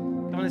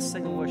 Come on, let's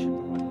sing and worship.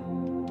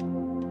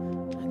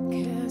 I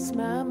cast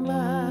my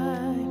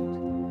mind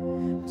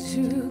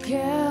to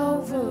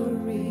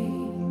Calvary,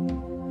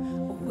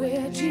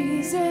 where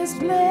Jesus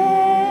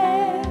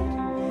bled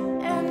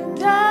and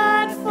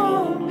died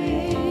for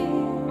me.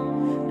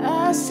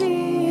 I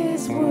see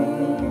his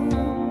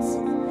wounds,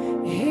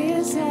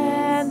 his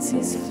hands,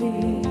 his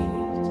feet,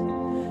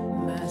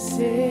 my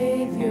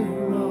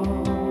Savior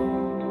on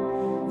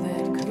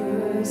that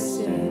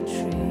cursed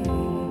tree.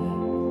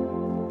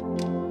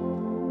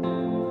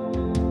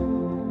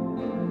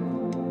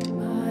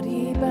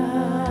 Body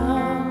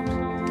bound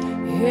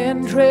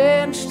and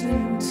drenched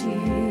in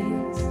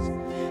tears,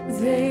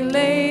 they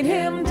laid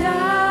him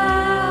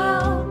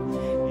down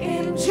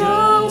in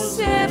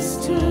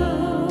Joseph's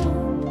tomb,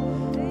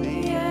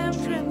 the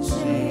entrance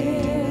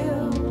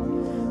sealed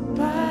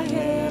by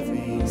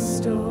heavy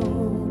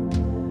stone.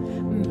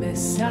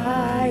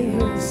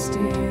 Messiah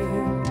still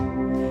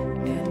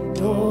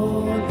and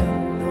all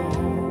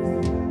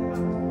alone.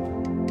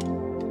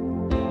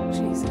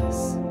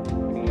 Jesus.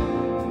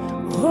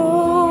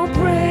 Oh,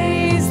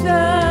 praise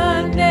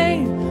the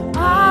name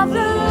of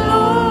the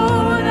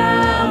Lord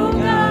our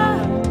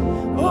God.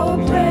 Oh,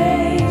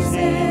 praise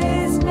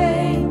his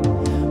name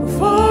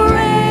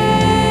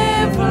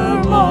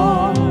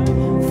forevermore.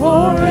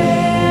 For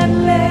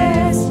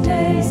endless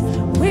days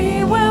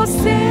we will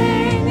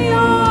sing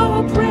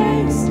your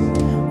praise.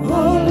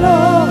 Oh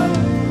Lord,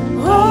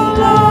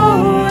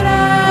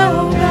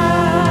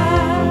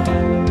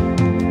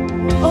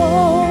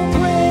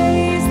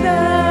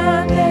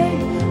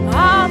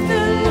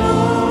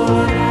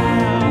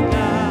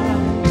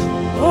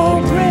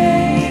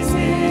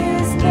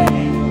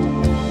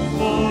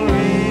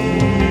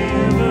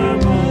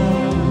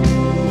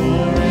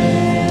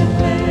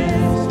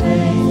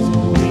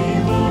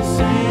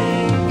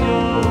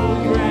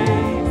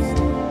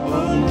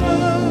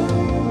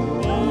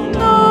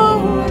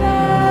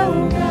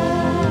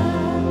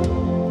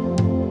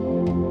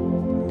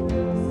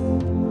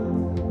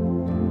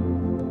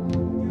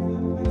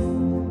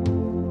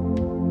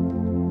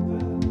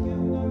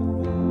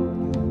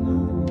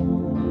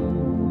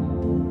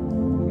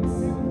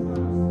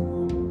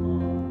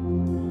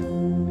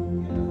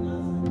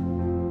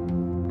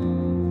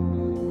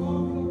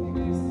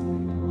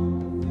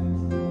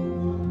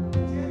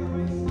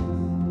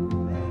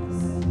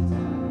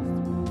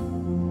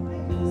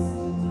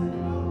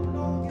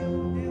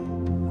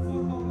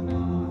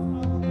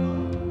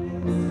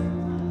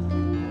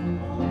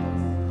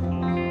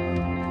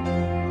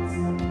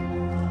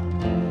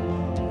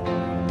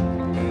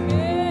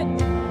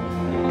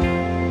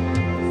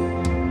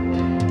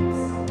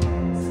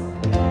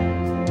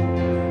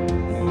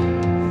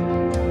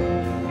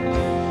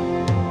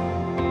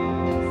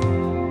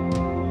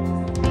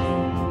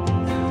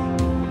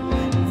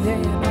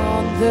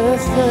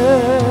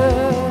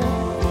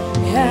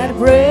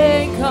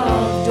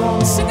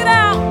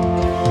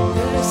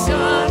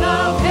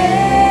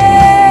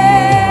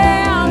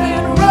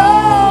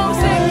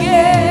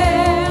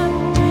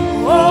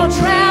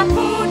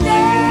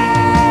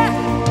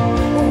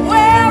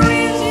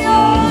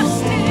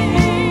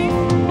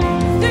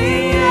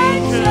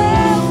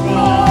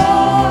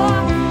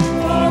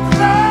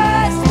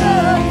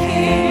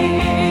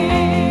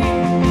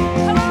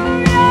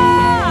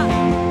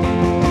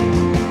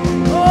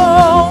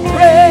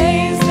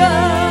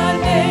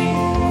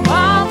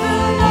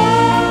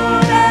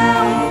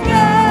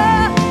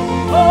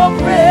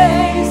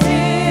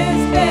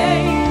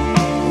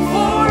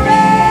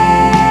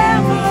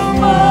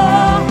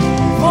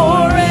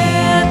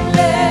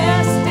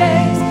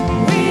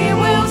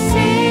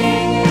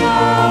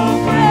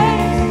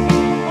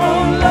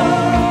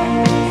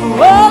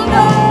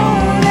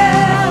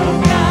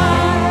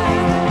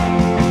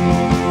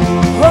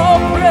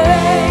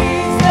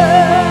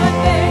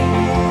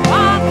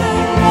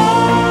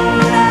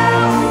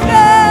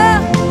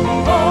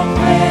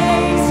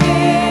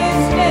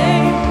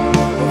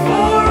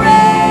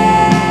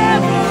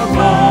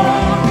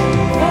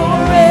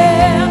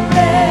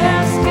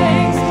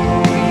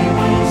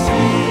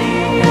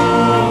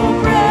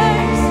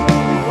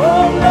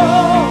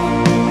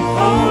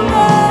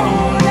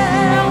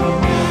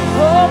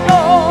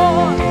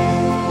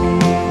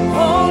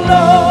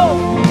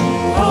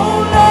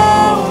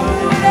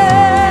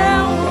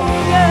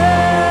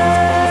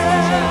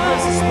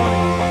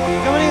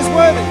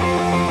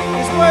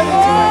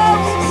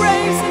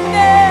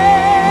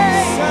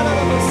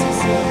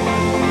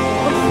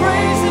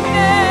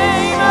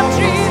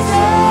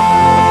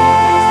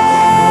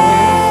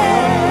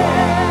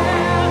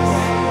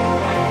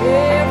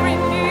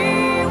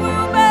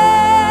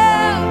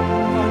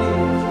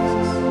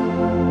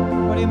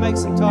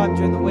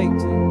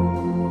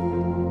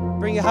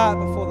 Bring your heart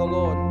before the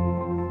Lord.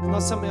 It's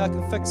not something I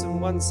can fix in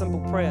one simple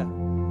prayer.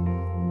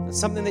 It's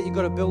something that you've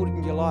got to build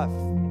in your life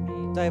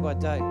day by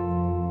day.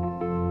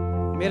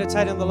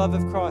 Meditate on the love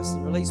of Christ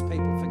and release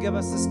people. Forgive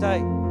us this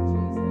day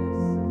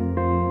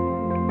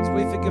as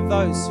we forgive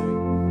those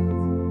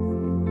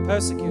who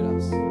persecute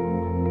us.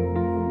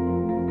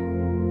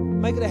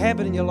 Make it a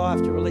habit in your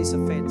life to release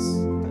offense.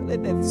 Don't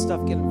let that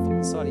stuff get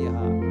inside of your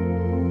heart.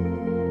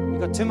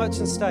 You've got too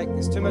much at stake.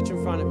 There's too much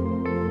in front of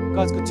you.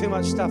 God's got too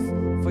much stuff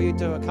for you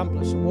to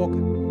accomplish and walk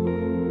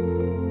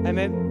in.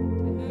 Amen?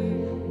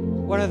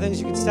 One of the things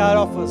you can start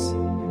off is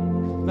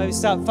maybe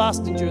start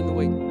fasting during the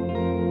week.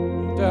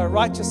 Do a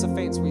righteous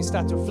offense where you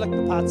start to afflict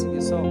the parts of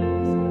your soul.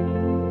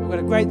 We've got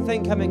a great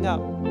thing coming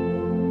up.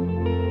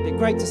 It'd be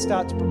great to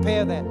start to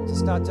prepare that, to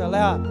start to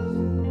allow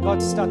God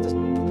to start to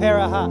prepare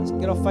our hearts.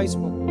 Get off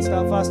Facebook and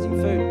start fasting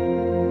food.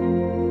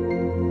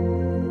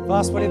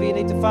 Fast whatever you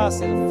need to fast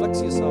that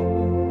afflicts your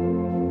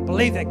soul.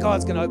 Believe that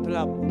God's going to open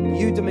up a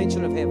new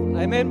dimension of heaven.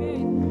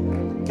 Amen?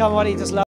 Come on, He just loves